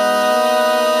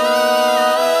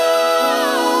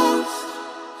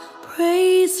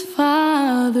 Praise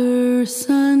Father,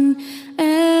 Son,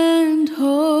 and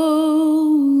Holy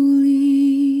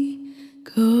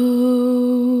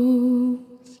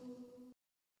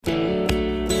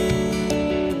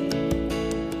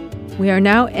We are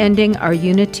now ending our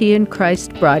Unity in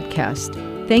Christ broadcast.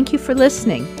 Thank you for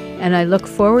listening, and I look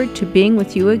forward to being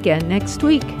with you again next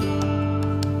week.